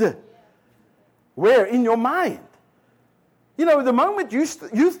mind. Where? In your mind. The moment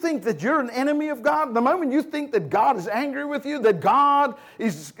you think that you're an enemy of God, the moment you think that God is angry with you, that God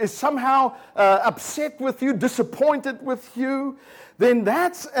is somehow upset with you, disappointed with you, then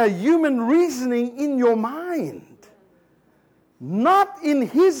that's a human reasoning in your mind. Not in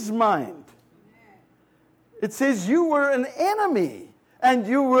his mind. It says you were an enemy and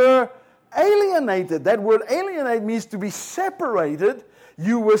you were alienated. That word alienate means to be separated.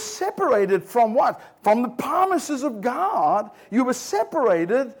 You were separated from what? From the promises of God. You were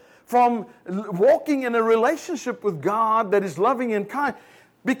separated from walking in a relationship with God that is loving and kind.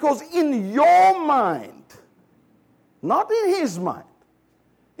 Because in your mind, not in his mind,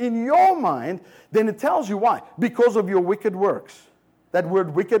 in your mind, then it tells you why. Because of your wicked works. That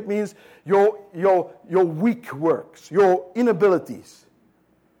word wicked means your weak works, your inabilities.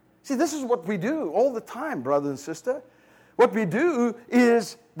 See, this is what we do all the time, brother and sister. What we do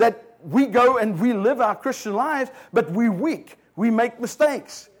is that we go and we live our Christian lives, but we're weak. We make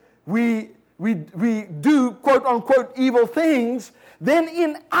mistakes. We do, quote unquote, evil things. Then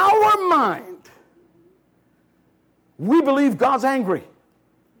in our mind, we believe God's angry.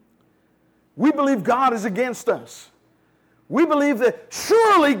 We believe God is against us. We believe that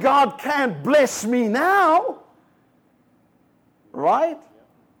surely God can't bless me now. Right?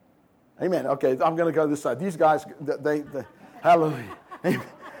 Amen. Okay, I'm going to go this side. These guys, they hallelujah.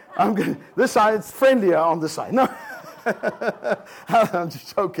 Amen. This side, it's friendlier on this side. No. I'm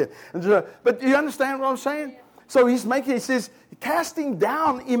just joking. But you understand what I'm saying? So he says, casting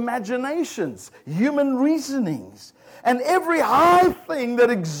down imaginations, human reasonings, and every high thing that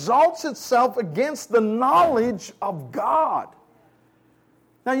exalts itself against the knowledge of God.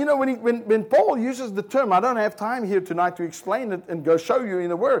 Now, when Paul uses the term, I don't have time here tonight to explain it and go show you in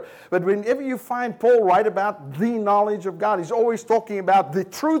the Word, but whenever you find Paul write about the knowledge of God, he's always talking about the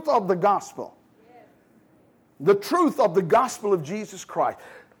truth of the gospel. The truth of the gospel of Jesus Christ.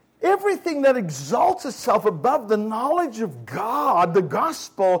 Everything that exalts itself above the knowledge of God, the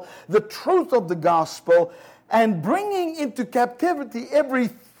gospel, the truth of the gospel, and bringing into captivity every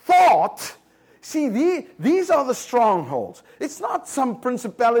thought. See, these are the strongholds. It's not some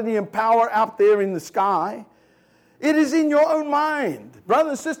principality and power out there in the sky. It is in your own mind. Brother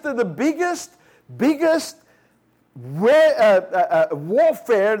and sister, the biggest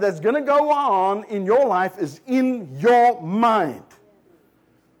warfare that's going to go on in your life is in your mind.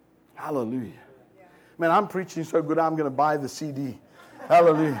 Hallelujah. Man, I'm preaching so good, I'm going to buy the CD.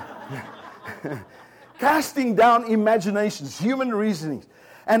 Hallelujah. Casting down imaginations, human reasonings,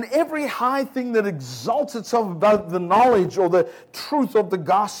 and every high thing that exalts itself above the knowledge or the truth of the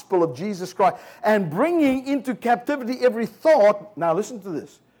gospel of Jesus Christ, and bringing into captivity every thought, now listen to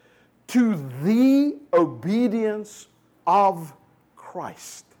this, to the obedience of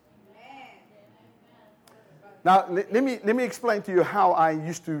Christ. Now, let me explain to you how I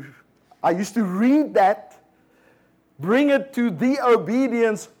used to read that, bring it to the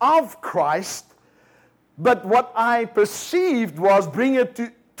obedience of Christ, but what I perceived was bring it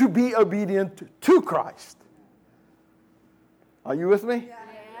to be obedient to Christ. Are you with me? Yeah.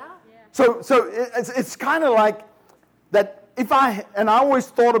 So it's kind of like that. I always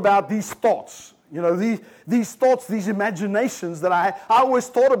thought about these thoughts, these thoughts, these imaginations that I always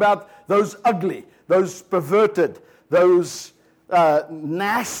thought about those ugly, those perverted, those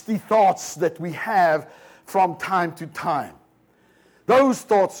nasty thoughts that we have from time to time. Those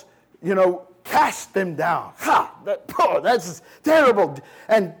thoughts, cast them down. That's terrible.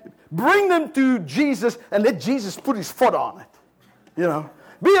 And bring them to Jesus and let Jesus put his foot on it.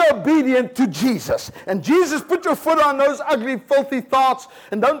 Be obedient to Jesus. And Jesus, put your foot on those ugly, filthy thoughts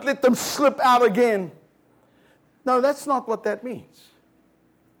and don't let them slip out again. No, that's not what that means.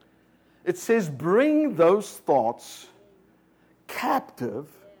 It says bring those thoughts captive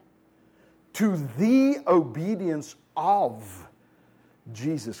to the obedience of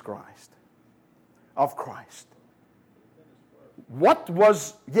Jesus Christ. Of Christ. What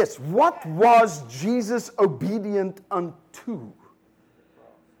was Jesus obedient unto?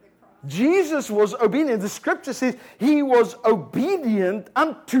 Jesus was obedient. The scripture says he was obedient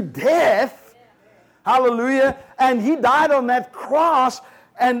unto death. Hallelujah. And he died on that cross.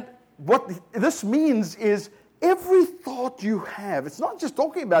 And what this means is every thought you have, it's not just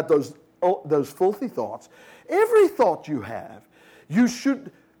talking about those filthy thoughts. Every thought you have, you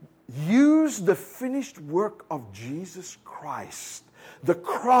should use the finished work of Jesus Christ, the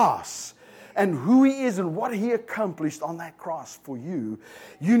cross, and who he is and what he accomplished on that cross for you.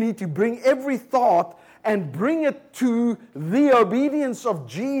 You need to bring every thought and bring it to the obedience of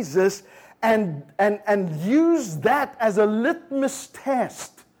Jesus and use that as a litmus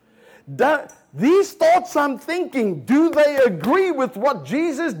test. These thoughts I'm thinking, do they agree with what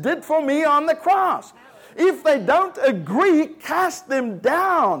Jesus did for me on the cross? If they don't agree, cast them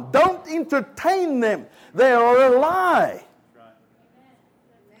down. Don't entertain them. They are a lie.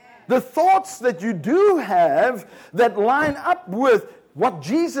 The thoughts that you do have that line up with what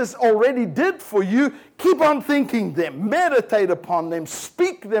Jesus already did for you, keep on thinking them, meditate upon them,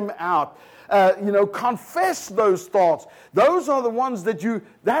 speak them out, confess those thoughts. Those are the ones that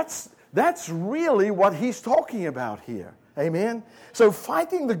that's really what he's talking about here. Amen? So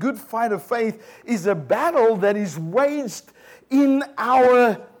fighting the good fight of faith is a battle that is waged in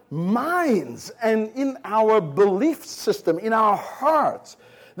our minds and in our belief system, in our hearts.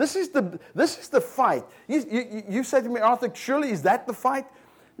 This is the fight. You said to me, Arthur, surely is that the fight?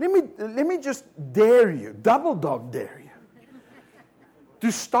 Let me just dare you, double dog dare you,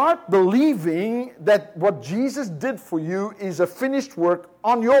 to start believing that what Jesus did for you is a finished work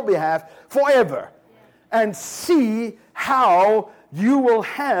on your behalf forever, and see how you will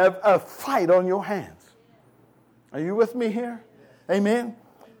have a fight on your hands. Are you with me here? Amen.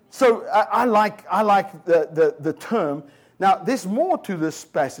 So I like the term. Now, there's more to this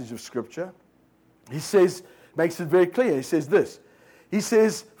passage of Scripture. He says, makes it very clear. He says this. He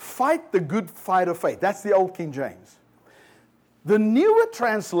says, fight the good fight of faith. That's the old King James. The newer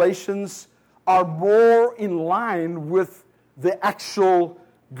translations are more in line with the actual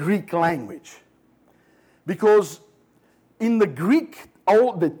Greek language. Because in the Greek,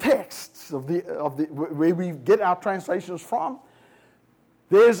 the texts of the where we get our translations from,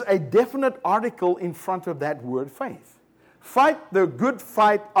 there's a definite article in front of that word faith. Fight the good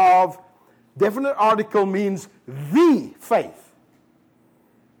fight of, definite article means the faith.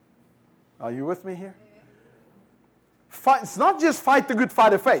 Are you with me here? It's not just fight the good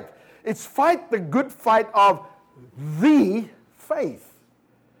fight of faith. It's fight the good fight of the faith.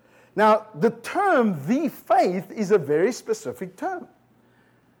 Now, the term the faith is a very specific term.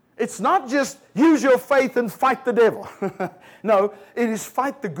 It's not just use your faith and fight the devil. No, it is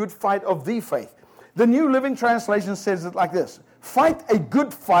fight the good fight of the faith. The New Living Translation says it like this. Fight a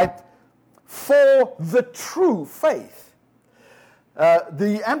good fight for the true faith.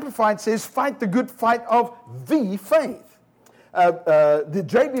 The Amplified says fight the good fight of the faith. The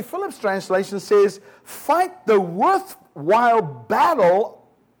J.B. Phillips translation says fight the worthwhile battle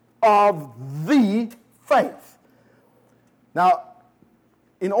of the faith. Now,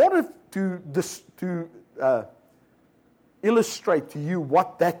 in order to illustrate to you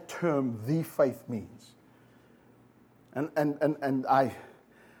what that term, the faith, means, and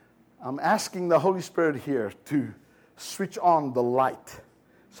I'm asking the Holy Spirit here to switch on the light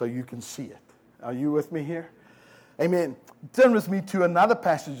so you can see it. Are you with me here? Amen. Turn with me to another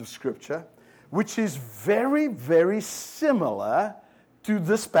passage of Scripture, which is very, very similar to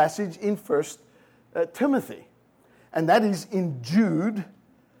this passage in 1 Timothy. and that is in Jude.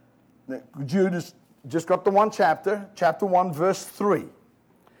 Jude has just got the one chapter 1, verse 3.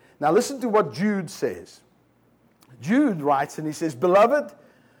 Now listen to what Jude says. Jude writes, and he says, "Beloved,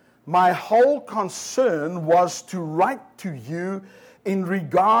 my whole concern was to write to you in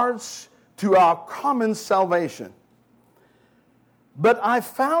regards to our common salvation. But I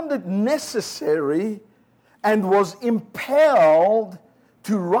found it necessary and was impelled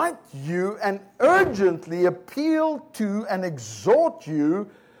to write you and urgently appeal to and exhort you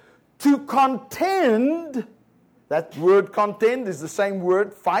to contend." That word contend is the same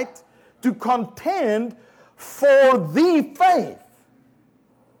word, fight. To contend for the faith,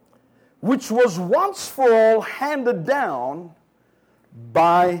 which was once for all handed down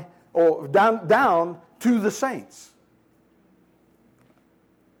down to the saints.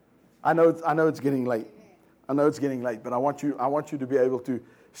 I know it's getting late. But I want you to be able to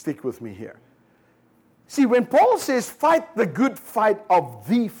stick with me here. See, when Paul says fight the good fight of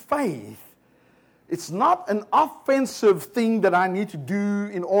the faith, it's not an offensive thing that I need to do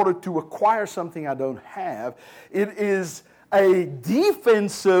in order to acquire something I don't have. It is a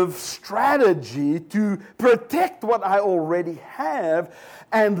defensive strategy to protect what I already have.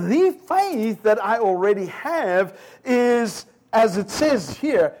 And the faith that I already have is, as it says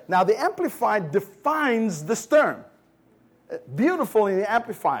here, now the Amplified defines this term. Beautiful in the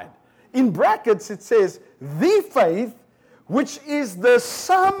Amplified. In brackets it says, the faith which is the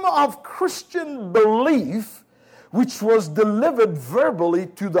sum of Christian belief, which was delivered verbally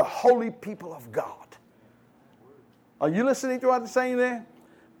to the holy people of God. Are you listening to what I'm saying there?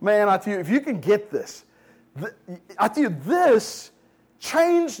 Man, I tell you, if you can get this, I tell you, this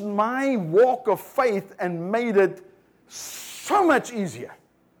changed my walk of faith and made it so much easier.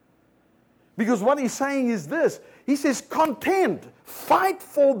 Because what he's saying is this. He says, contend, fight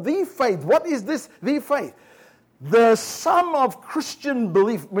for the faith. What is this, the faith? The sum of Christian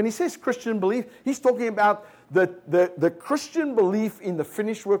belief. When he says Christian belief, he's talking about the Christian belief in the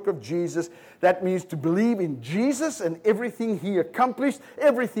finished work of Jesus. That means to believe in Jesus and everything He accomplished,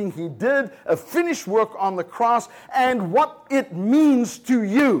 everything He did, a finished work on the cross, and what it means to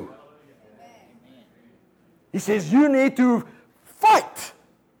you. He says you need to fight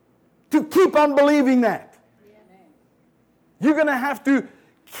to keep on believing that. You're going to have to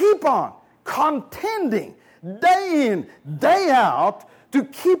keep on contending day in, day out, to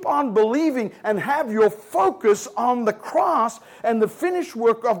keep on believing and have your focus on the cross and the finished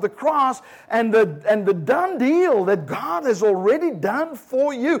work of the cross and the done deal that God has already done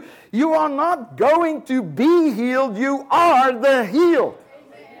for you. You are not going to be healed, you are the healed.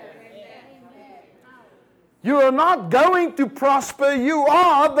 You are not going to prosper, you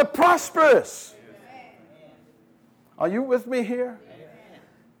are the prosperous. Are you with me here?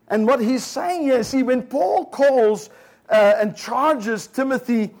 And what he's saying is, see, when Paul calls and charges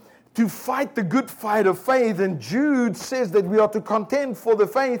Timothy to fight the good fight of faith, and Jude says that we are to contend for the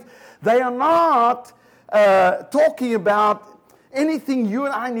faith, they are not talking about anything you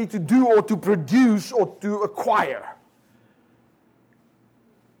and I need to do or to produce or to acquire.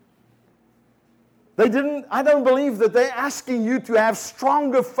 I don't believe that they're asking you to have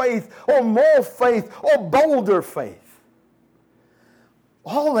stronger faith or more faith or bolder faith.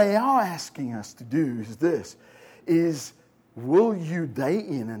 All they are asking us to do is this, is will you day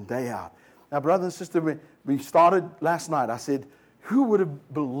in and day out? Now, brother and sister, we started last night. I said, who would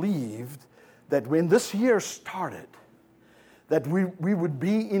have believed that when this year started, that we would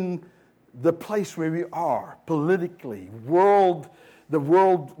be in the place where we are politically, the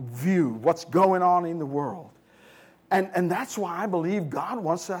world view, what's going on in the world. And that's why I believe God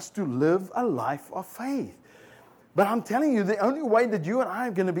wants us to live a life of faith. But I'm telling you, the only way that you and I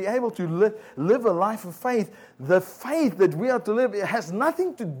are going to be able to live a life of faith, the faith that we are to live, it has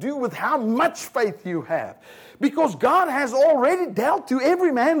nothing to do with how much faith you have. Because God has already dealt to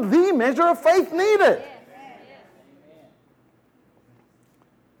every man the measure of faith needed.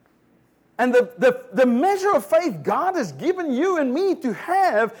 And the measure of faith God has given you and me to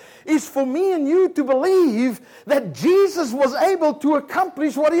have is for me and you to believe that Jesus was able to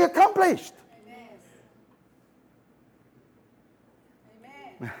accomplish what He accomplished.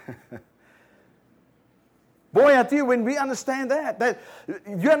 Boy, I tell you, when we understand that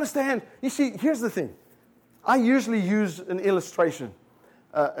you understand, you see, here's the thing. I usually use an illustration.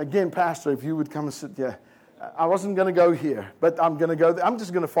 Again, Pastor, if you would come and sit here. I wasn't going to go here, but I'm going to go there. I'm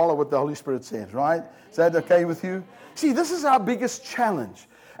just going to follow what the Holy Spirit says, right? Is that okay with you? See, this is our biggest challenge.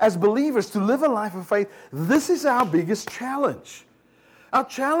 As believers, to live a life of faith, this is our biggest challenge. Our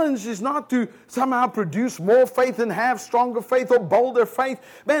challenge is not to somehow produce more faith and have stronger faith or bolder faith.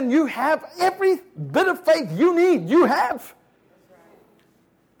 Man, you have every bit of faith you need. You have.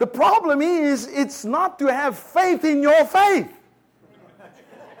 The problem is, it's not to have faith in your faith.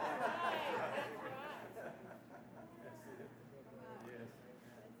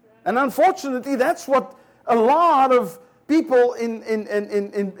 And unfortunately, that's what a lot of people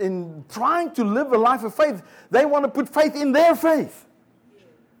in trying to live a life of faith, they want to put faith in their faith.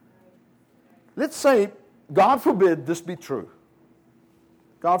 Let's say, God forbid this be true.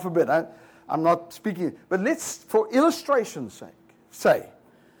 God forbid. I'm not speaking, but let's, for illustration's sake, say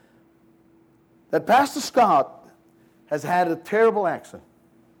that Pastor Scott has had a terrible accident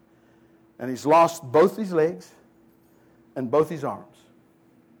and he's lost both his legs and both his arms.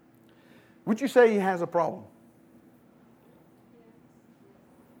 Would you say he has a problem?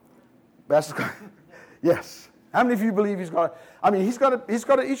 Pastor Scott? Yes. How many of you believe he's got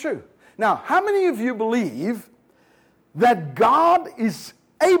an issue? Now, how many of you believe that God is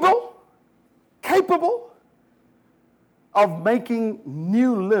able, capable of making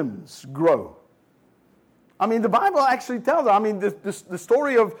new limbs grow? I mean, the Bible actually tells us, the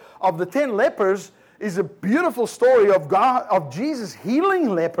story of the 10 lepers is a beautiful story of God, of Jesus healing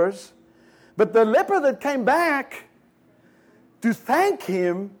lepers. But the leper that came back to thank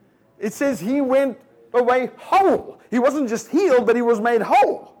him, it says he went away whole. He wasn't just healed, but he was made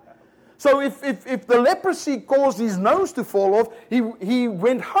whole. So if the leprosy caused his nose to fall off, he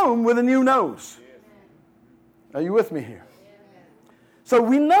went home with a new nose. Are you with me here? So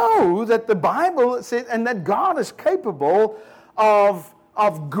we know that the Bible says, and that God is capable of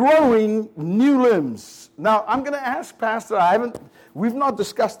growing new limbs. Now, I'm going to ask Pastor, we've not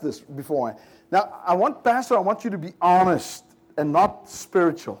discussed this before. Now, I want you to be honest and not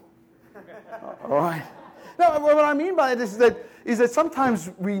spiritual. All right? No, what I mean by it is that sometimes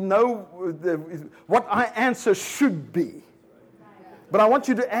we know what our answer should be. But I want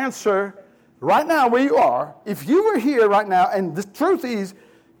you to answer right now where you are. If you were here right now, and the truth is,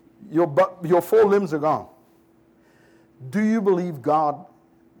 your 4 limbs are gone. Do you believe God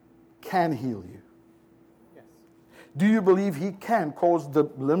can heal you? Yes. Do you believe He can cause the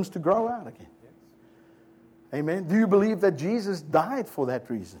limbs to grow out again? Yes. Amen. Do you believe that Jesus died for that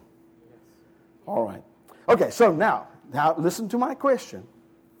reason? Yes. All right. Okay, so now listen to my question.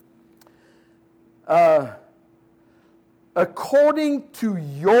 According to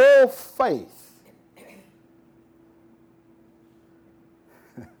your faith,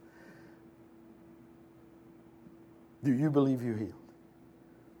 do you believe you're healed?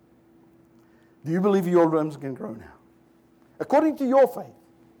 Do you believe your limbs can grow now? According to your faith.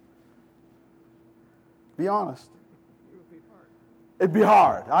 Be honest. It'd be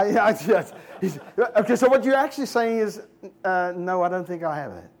hard. Okay, so what you're actually saying is, no, I don't think I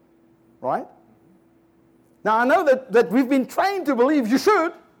have that. Right? Now, I know that we've been trained to believe you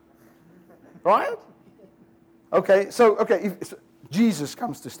should. Right? Okay, so if Jesus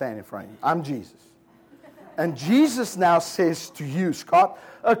comes to stand in front of you. I'm Jesus. And Jesus now says to you, Scott,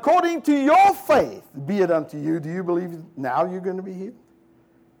 according to your faith, be it unto you. Do you believe now you're going to be healed?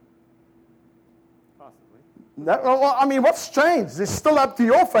 Possibly. What's changed? It's still up to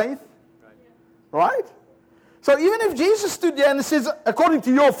your faith. Right? So even if Jesus stood there and says, according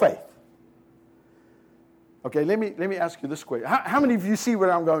to your faith. Okay, let me ask you this question. How many of you see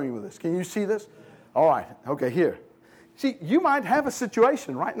where I'm going with this? Can you see this? All right. Okay, here. See, you might have a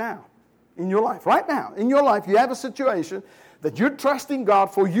situation right now in your life. Right now, in your life, you have a situation that you're trusting God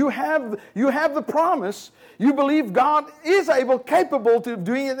for. You have the promise. You believe God is able, capable to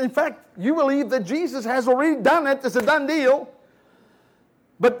doing it. In fact, you believe that Jesus has already done it. It's a done deal.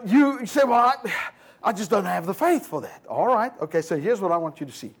 But you say, well, I just don't have the faith for that. All right. Okay, so here's what I want you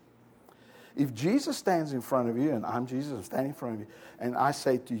to see. If Jesus stands in front of you, and I'm Jesus, I'm standing in front of you, and I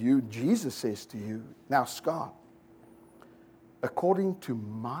say to you, Jesus says to you, now, Scott, according to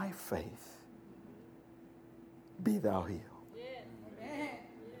my faith, be thou healed.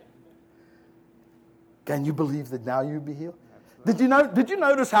 Can you believe that now you be healed? Did you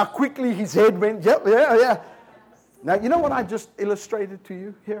notice how quickly his head went? Yeah. Now, you know what I just illustrated to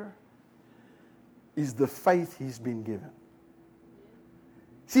you here? Is the faith he's been given.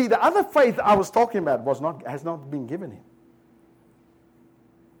 See, the other faith I was talking about has not been given him.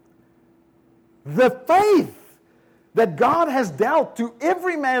 The faith that God has dealt to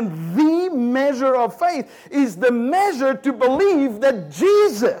every man, the measure of faith, is the measure to believe that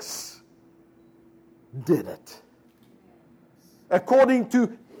Jesus did it. According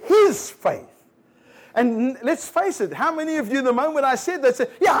to his faith. And let's face it, how many of you, the moment I said that, said,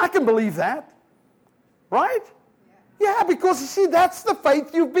 yeah, I can believe that. Right? Yeah, because you see, that's the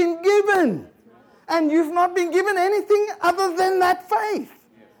faith you've been given. And you've not been given anything other than that faith.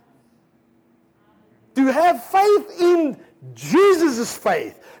 To have faith in Jesus'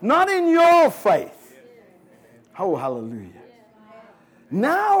 faith, not in your faith. Oh, hallelujah.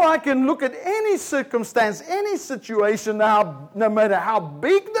 Now I can look at any circumstance, any situation, now, no matter how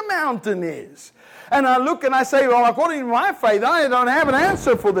big the mountain is. And I look and I say, well, according to my faith, I don't have an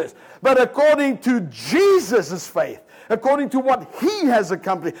answer for this. But according to Jesus' faith, according to what He has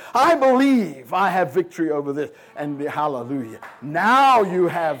accomplished, I believe I have victory over this. And hallelujah. Now you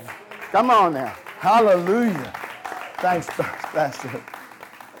have, come on now. Hallelujah. Thanks, Pastor.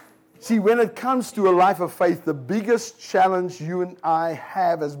 See, when it comes to a life of faith, the biggest challenge you and I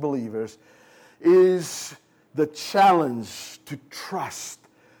have as believers is the challenge to trust,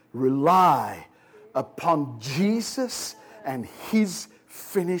 rely upon Jesus and His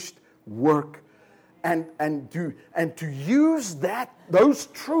finished work, and to use those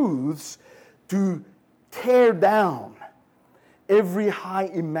truths to tear down every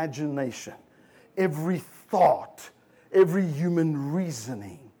high imagination, every thought, every human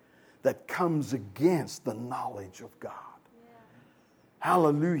reasoning that comes against the knowledge of God. Yeah.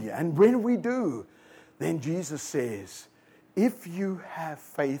 Hallelujah. And when we do, then Jesus says, if you have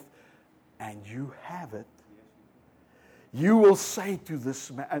faith, and you have it, you will say to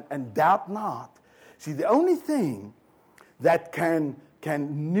this man, and doubt not. See, the only thing that can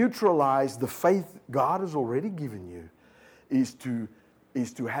neutralize the faith God has already given you is to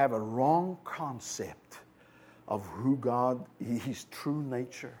have a wrong concept of who God, His true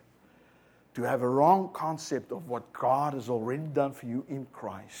nature. To have a wrong concept of what God has already done for you in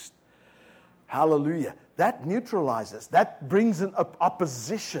Christ. Hallelujah. That neutralizes, that brings an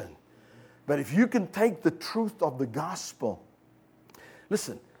opposition. But if you can take the truth of the gospel,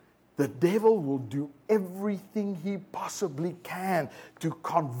 listen, the devil will do everything he possibly can to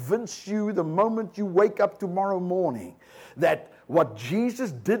convince you the moment you wake up tomorrow morning that what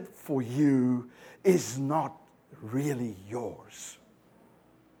Jesus did for you is not really yours.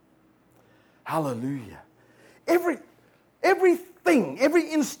 Hallelujah. Everything, every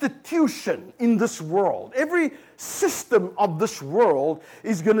institution in this world, every system of this world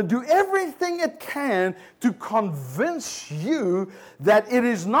is going to do everything it can to convince you that it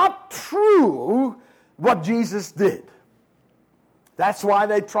is not true what Jesus did. That's why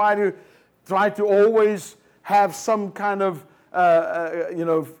they try to always have some kind of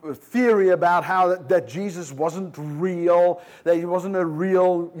theory about how that Jesus wasn't real, that he wasn't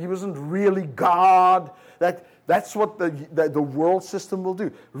really God. That's what the world system will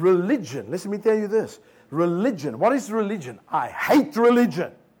do. Religion. Listen, let me tell you this. Religion. What is religion? I hate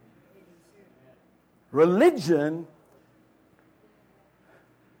religion. Religion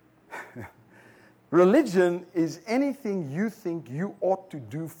is anything you think you ought to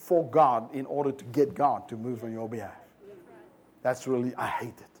do for God in order to get God to move on your behalf. That's really, I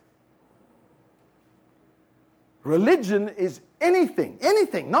hate it. Religion is anything.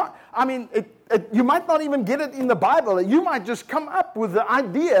 Not, I mean, you might not even get it in the Bible. You might just come up with the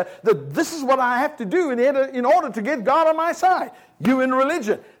idea that this is what I have to do in order to get God on my side. You in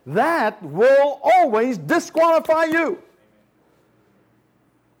religion. That will always disqualify you.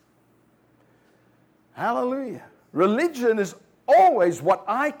 Hallelujah. Religion is always what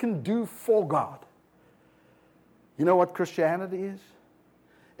I can do for God. You know what Christianity is?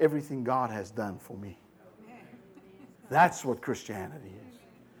 Everything God has done for me. That's what Christianity is.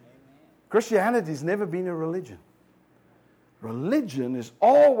 Christianity has never been a religion. Religion is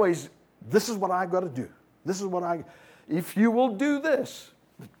always, this is what I've got to do. If you will do this,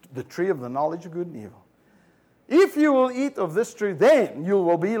 the tree of the knowledge of good and evil. If you will eat of this tree, then you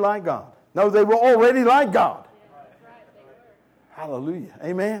will be like God. No, they were already like God. Hallelujah.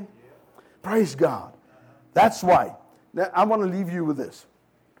 Amen. Praise God. That's why. Now, I want to leave you with this.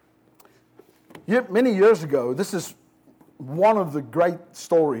 Many years ago, this is one of the great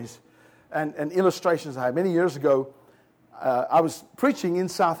stories and illustrations I had. Many years ago, I was preaching in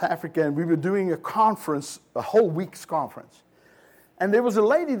South Africa, and we were doing a conference, a whole week's conference. And there was a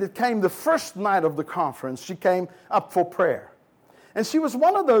lady that came the first night of the conference. She came up for prayer. And she was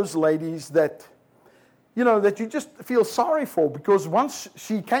one of those ladies that you just feel sorry for, because once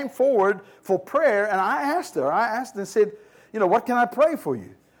she came forward for prayer, and I asked and said, what can I pray for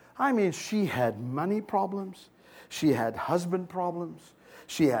you? I mean, she had money problems. She had husband problems.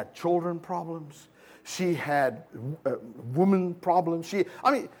 She had children problems. She had woman problems.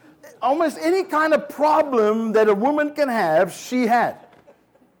 Almost any kind of problem that a woman can have, she had.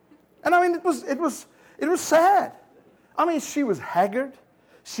 And I mean, it was sad. I mean, she was haggard.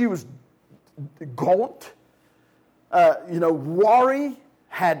 She was gaunt. worry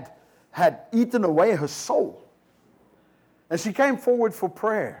had eaten away her soul. And she came forward for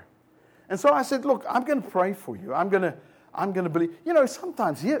prayer. And so I said, look, I'm going to pray for you. I'm going to believe.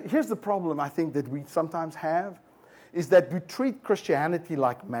 Sometimes, here's the problem I think that we sometimes have, is that we treat Christianity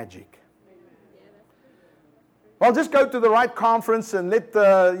like magic. Well, just go to the right conference and let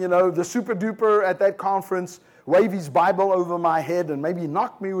the super duper at that conference wave his Bible over my head and maybe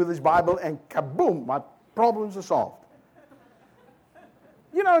knock me with his Bible and kaboom, my problems are solved.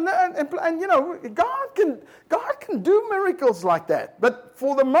 God can do miracles like that. But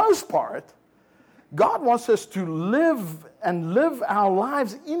for the most part, God wants us to live our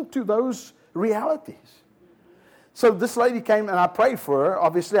lives into those realities. So this lady came and I prayed for her.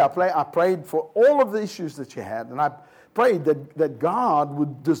 Obviously, I prayed for all of the issues that she had. And I prayed that God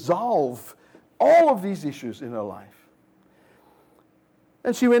would dissolve all of these issues in her life.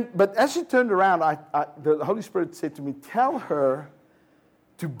 And she went, but as she turned around, the Holy Spirit said to me, tell her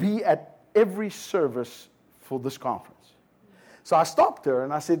to be at every service for this conference. So I stopped her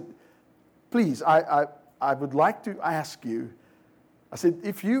and I said, please, I would like to ask you, I said,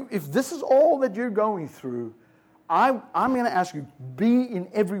 if this is all that you're going through, I'm going to ask you, be in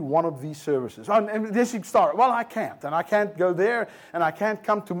every one of these services. And then she started, well, I can't. And I can't go there. And I can't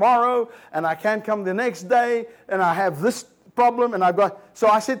come tomorrow. And I can't come the next day. And I have this problem. And I've got... So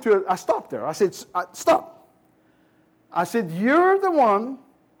I said to her, I stopped her. I said, stop. I said, you're the one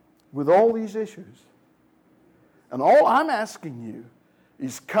with all these issues. And all I'm asking you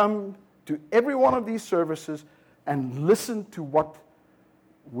is come to every one of these services and listen to what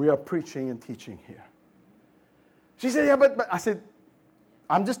we are preaching and teaching here. She said, yeah, but I said,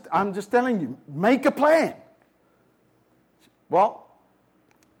 I'm just telling you, make a plan. Well,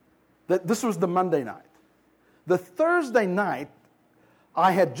 this was the Monday night. The Thursday night,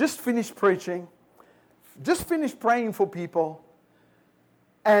 I had just finished preaching, just finished praying for people,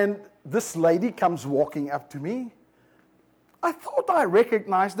 and this lady comes walking up to me. I thought I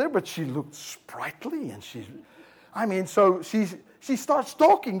recognized her, but she looked sprightly, and so she starts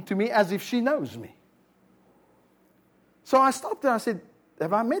talking to me as if she knows me. So I stopped her. I said,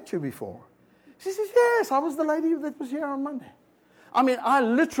 have I met you before? She says, yes, I was the lady that was here on Monday. I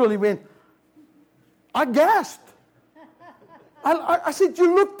literally went, I gasped. I said,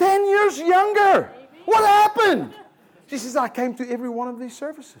 you look 10 years younger. What happened? She says, I came to every one of these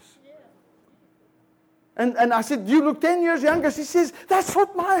services. And I said, you look 10 years younger. She says, that's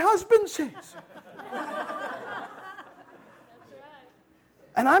what my husband says.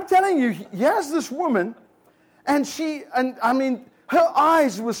 And I'm telling you, here's this woman, and her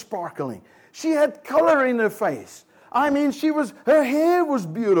eyes were sparkling. She had color in her face. Her hair was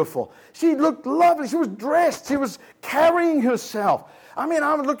beautiful. She looked lovely. She was dressed. She was carrying herself. I'm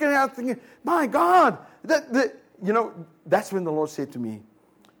looking at her thinking, my God. That's when the Lord said to me,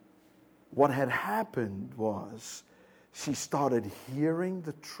 what had happened was she started hearing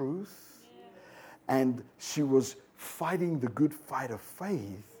the truth, and she was fighting the good fight of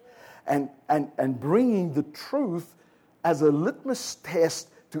faith and bringing the truth as a litmus test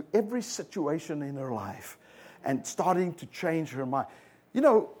to every situation in her life and starting to change her mind.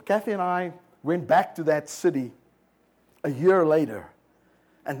 Kathy and I went back to that city a year later.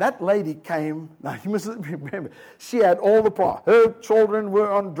 And that lady came, now you must remember, she had all the problems. Her children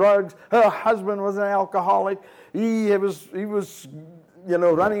were on drugs. Her husband was an alcoholic. He was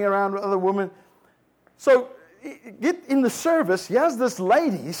running around with other women. So get in the service, here's this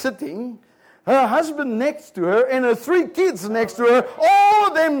lady sitting, her husband next to her, and her 3 kids next to her, all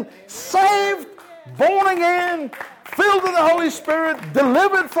of them saved, born again, filled with the Holy Spirit,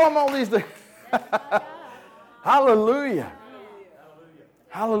 delivered from all these things. Hallelujah.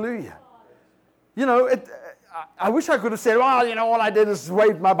 Hallelujah. I wish I could have said, well, all I did is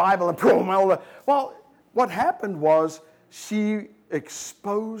wave my Bible and boom. Well, what happened was she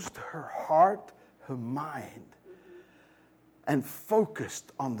exposed her heart, her mind, and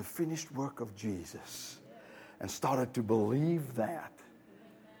focused on the finished work of Jesus and started to believe that.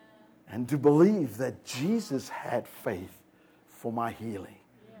 And to believe that Jesus had faith for my healing.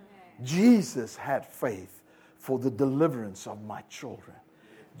 Jesus had faith for the deliverance of my children.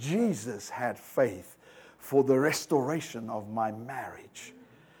 Jesus had faith for the restoration of my marriage.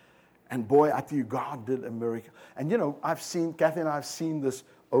 And boy, I tell you, God did a miracle. And Kathy and I have seen this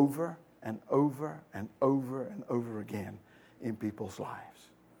over and over and over and over again in people's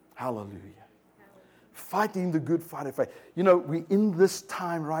lives. Hallelujah. Fighting the good fight of faith. We're in this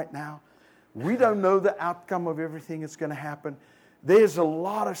time right now. We don't know the outcome of everything that's going to happen. There's a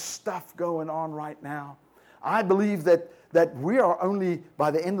lot of stuff going on right now. I believe that we are only, by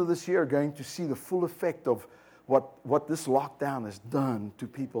the end of this year, going to see the full effect of what this lockdown has done to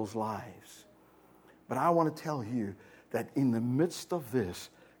people's lives. But I want to tell you that in the midst of this,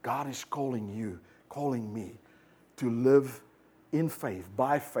 God is calling you, calling me to live in faith,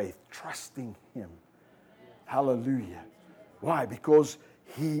 by faith, trusting Him. Hallelujah. Why? Because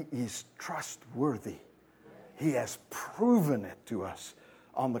He is trustworthy. He has proven it to us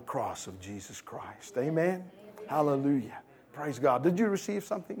on the cross of Jesus Christ. Amen? Hallelujah. Praise God. Did you receive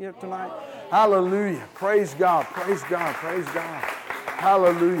something here tonight? Hallelujah. Praise God. Praise God. Praise God.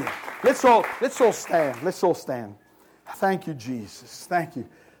 Hallelujah. Let's all stand. Let's all stand. Thank you, Jesus. Thank you.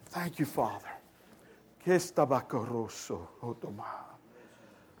 Thank you, Father.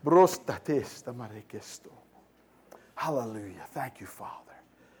 Hallelujah. Thank you, Father.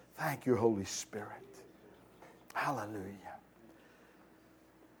 Thank you, Holy Spirit. Hallelujah.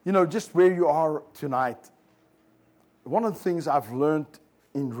 You know, just where you are tonight, one of the things I've learned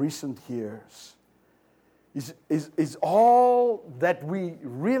in recent years is all that we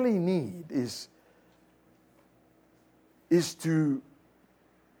really need is to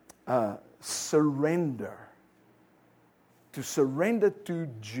surrender. To surrender to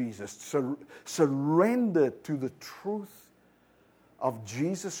Jesus. Surrender to the truth of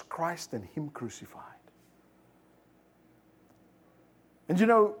Jesus Christ and Him crucified. And you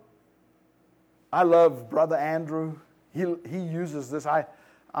know, I love Brother Andrew. He uses this.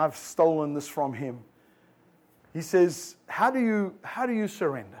 I've stolen this from him. He says, how do you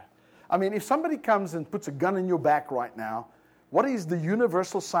surrender? I mean, if somebody comes and puts a gun in your back right now, what is the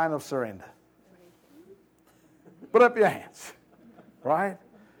universal sign of surrender? Put up your hands, right?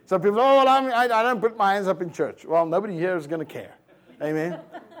 Some people, I don't put my hands up in church. Well, nobody here is going to care. Amen?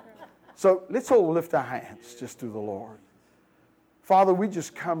 So let's all lift our hands just to the Lord. Father, we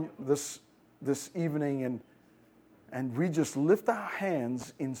just come this evening and we just lift our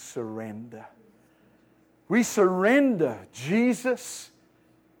hands in surrender. We surrender, Jesus,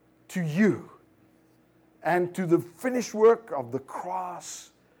 to you and to the finished work of the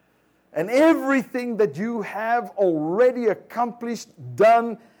cross and everything that you have already accomplished,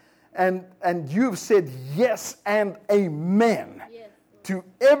 done, and you've said yes and amen to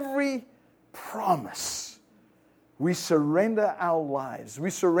every promise. We surrender our lives.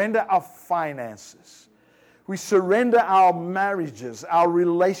 We surrender our finances. We surrender our marriages, our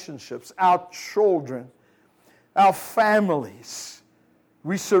relationships, our children, our families.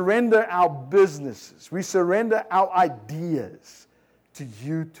 We surrender our businesses. We surrender our ideas to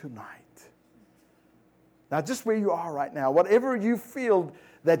you tonight. Now, just where you are right now, whatever you feel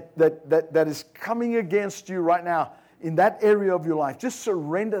that is coming against you right now, in that area of your life, just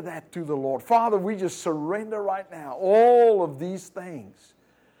surrender that to the Lord. Father, we just surrender right now all of these things.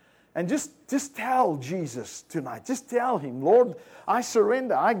 And just tell Jesus tonight. Just tell Him, Lord, I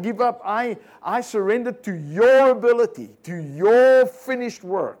surrender. I give up. I surrender to your ability, to your finished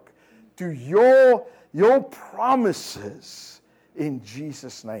work, to your promises in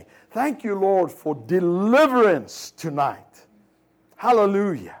Jesus' name. Thank you, Lord, for deliverance tonight.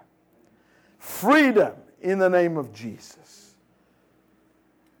 Hallelujah. Freedom in the name of Jesus.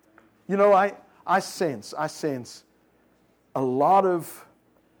 You know, I sense a lot of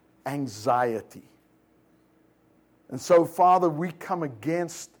anxiety. And so, Father, we come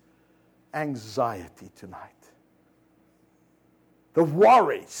against anxiety tonight. The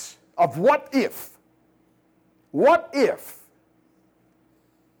worries of what if. What if?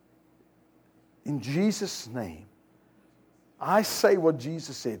 In Jesus' name, I say what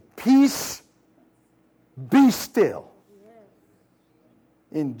Jesus said. Peace, be still.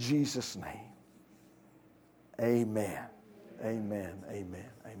 In Jesus' name. Amen. Amen. Amen.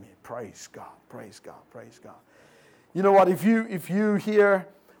 Amen. Praise God. Praise God. Praise God. You know what? If you here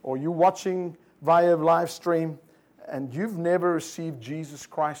or you're watching via live stream and you've never received Jesus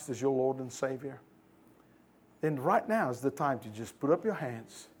Christ as your Lord and Savior, then right now is the time to just put up your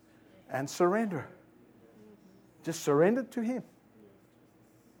hands and surrender. Just surrender to Him.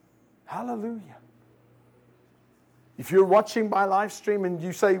 Hallelujah. If you're watching by live stream and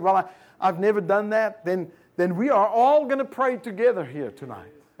you say, well, I've never done that, then we are all going to pray together here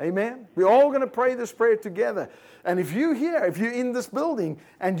tonight. Amen? We're all going to pray this prayer together. And if you're here, if you're in this building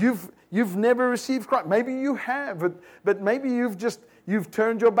and you've never received Christ, maybe you have, but maybe you've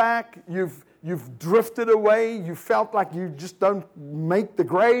turned your back, you've drifted away, you felt like you just don't make the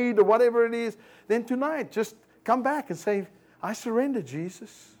grade or whatever it is, then tonight just come back and say, I surrender,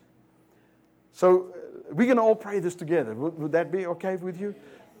 Jesus. So we're going to all pray this together. Would that be okay with you?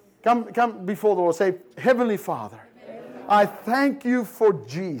 Come before the Lord. Say, Heavenly Father, I thank you for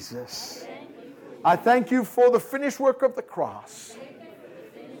Jesus. I thank you for the finished work of the cross.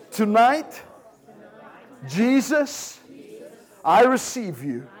 Tonight, Jesus, I receive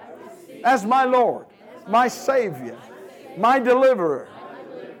you as my Lord, my Savior, my deliverer,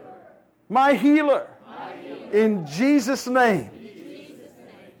 my healer. In Jesus' name,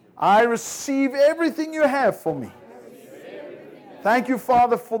 I receive everything you have for me. Thank you,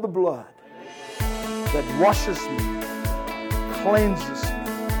 Father, for the blood that washes me, cleanses me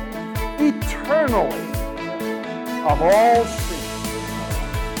eternally of all sin.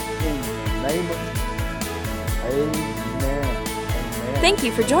 In the name of Jesus. Amen. Amen. Thank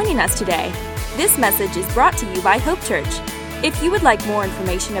you for joining us today. This message is brought to you by Hope Church. If you would like more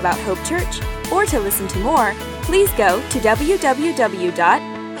information about Hope Church or to listen to more, please go to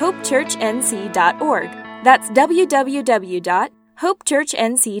www.hopechurchnc.org. That's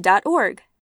www.hopechurchnc.org.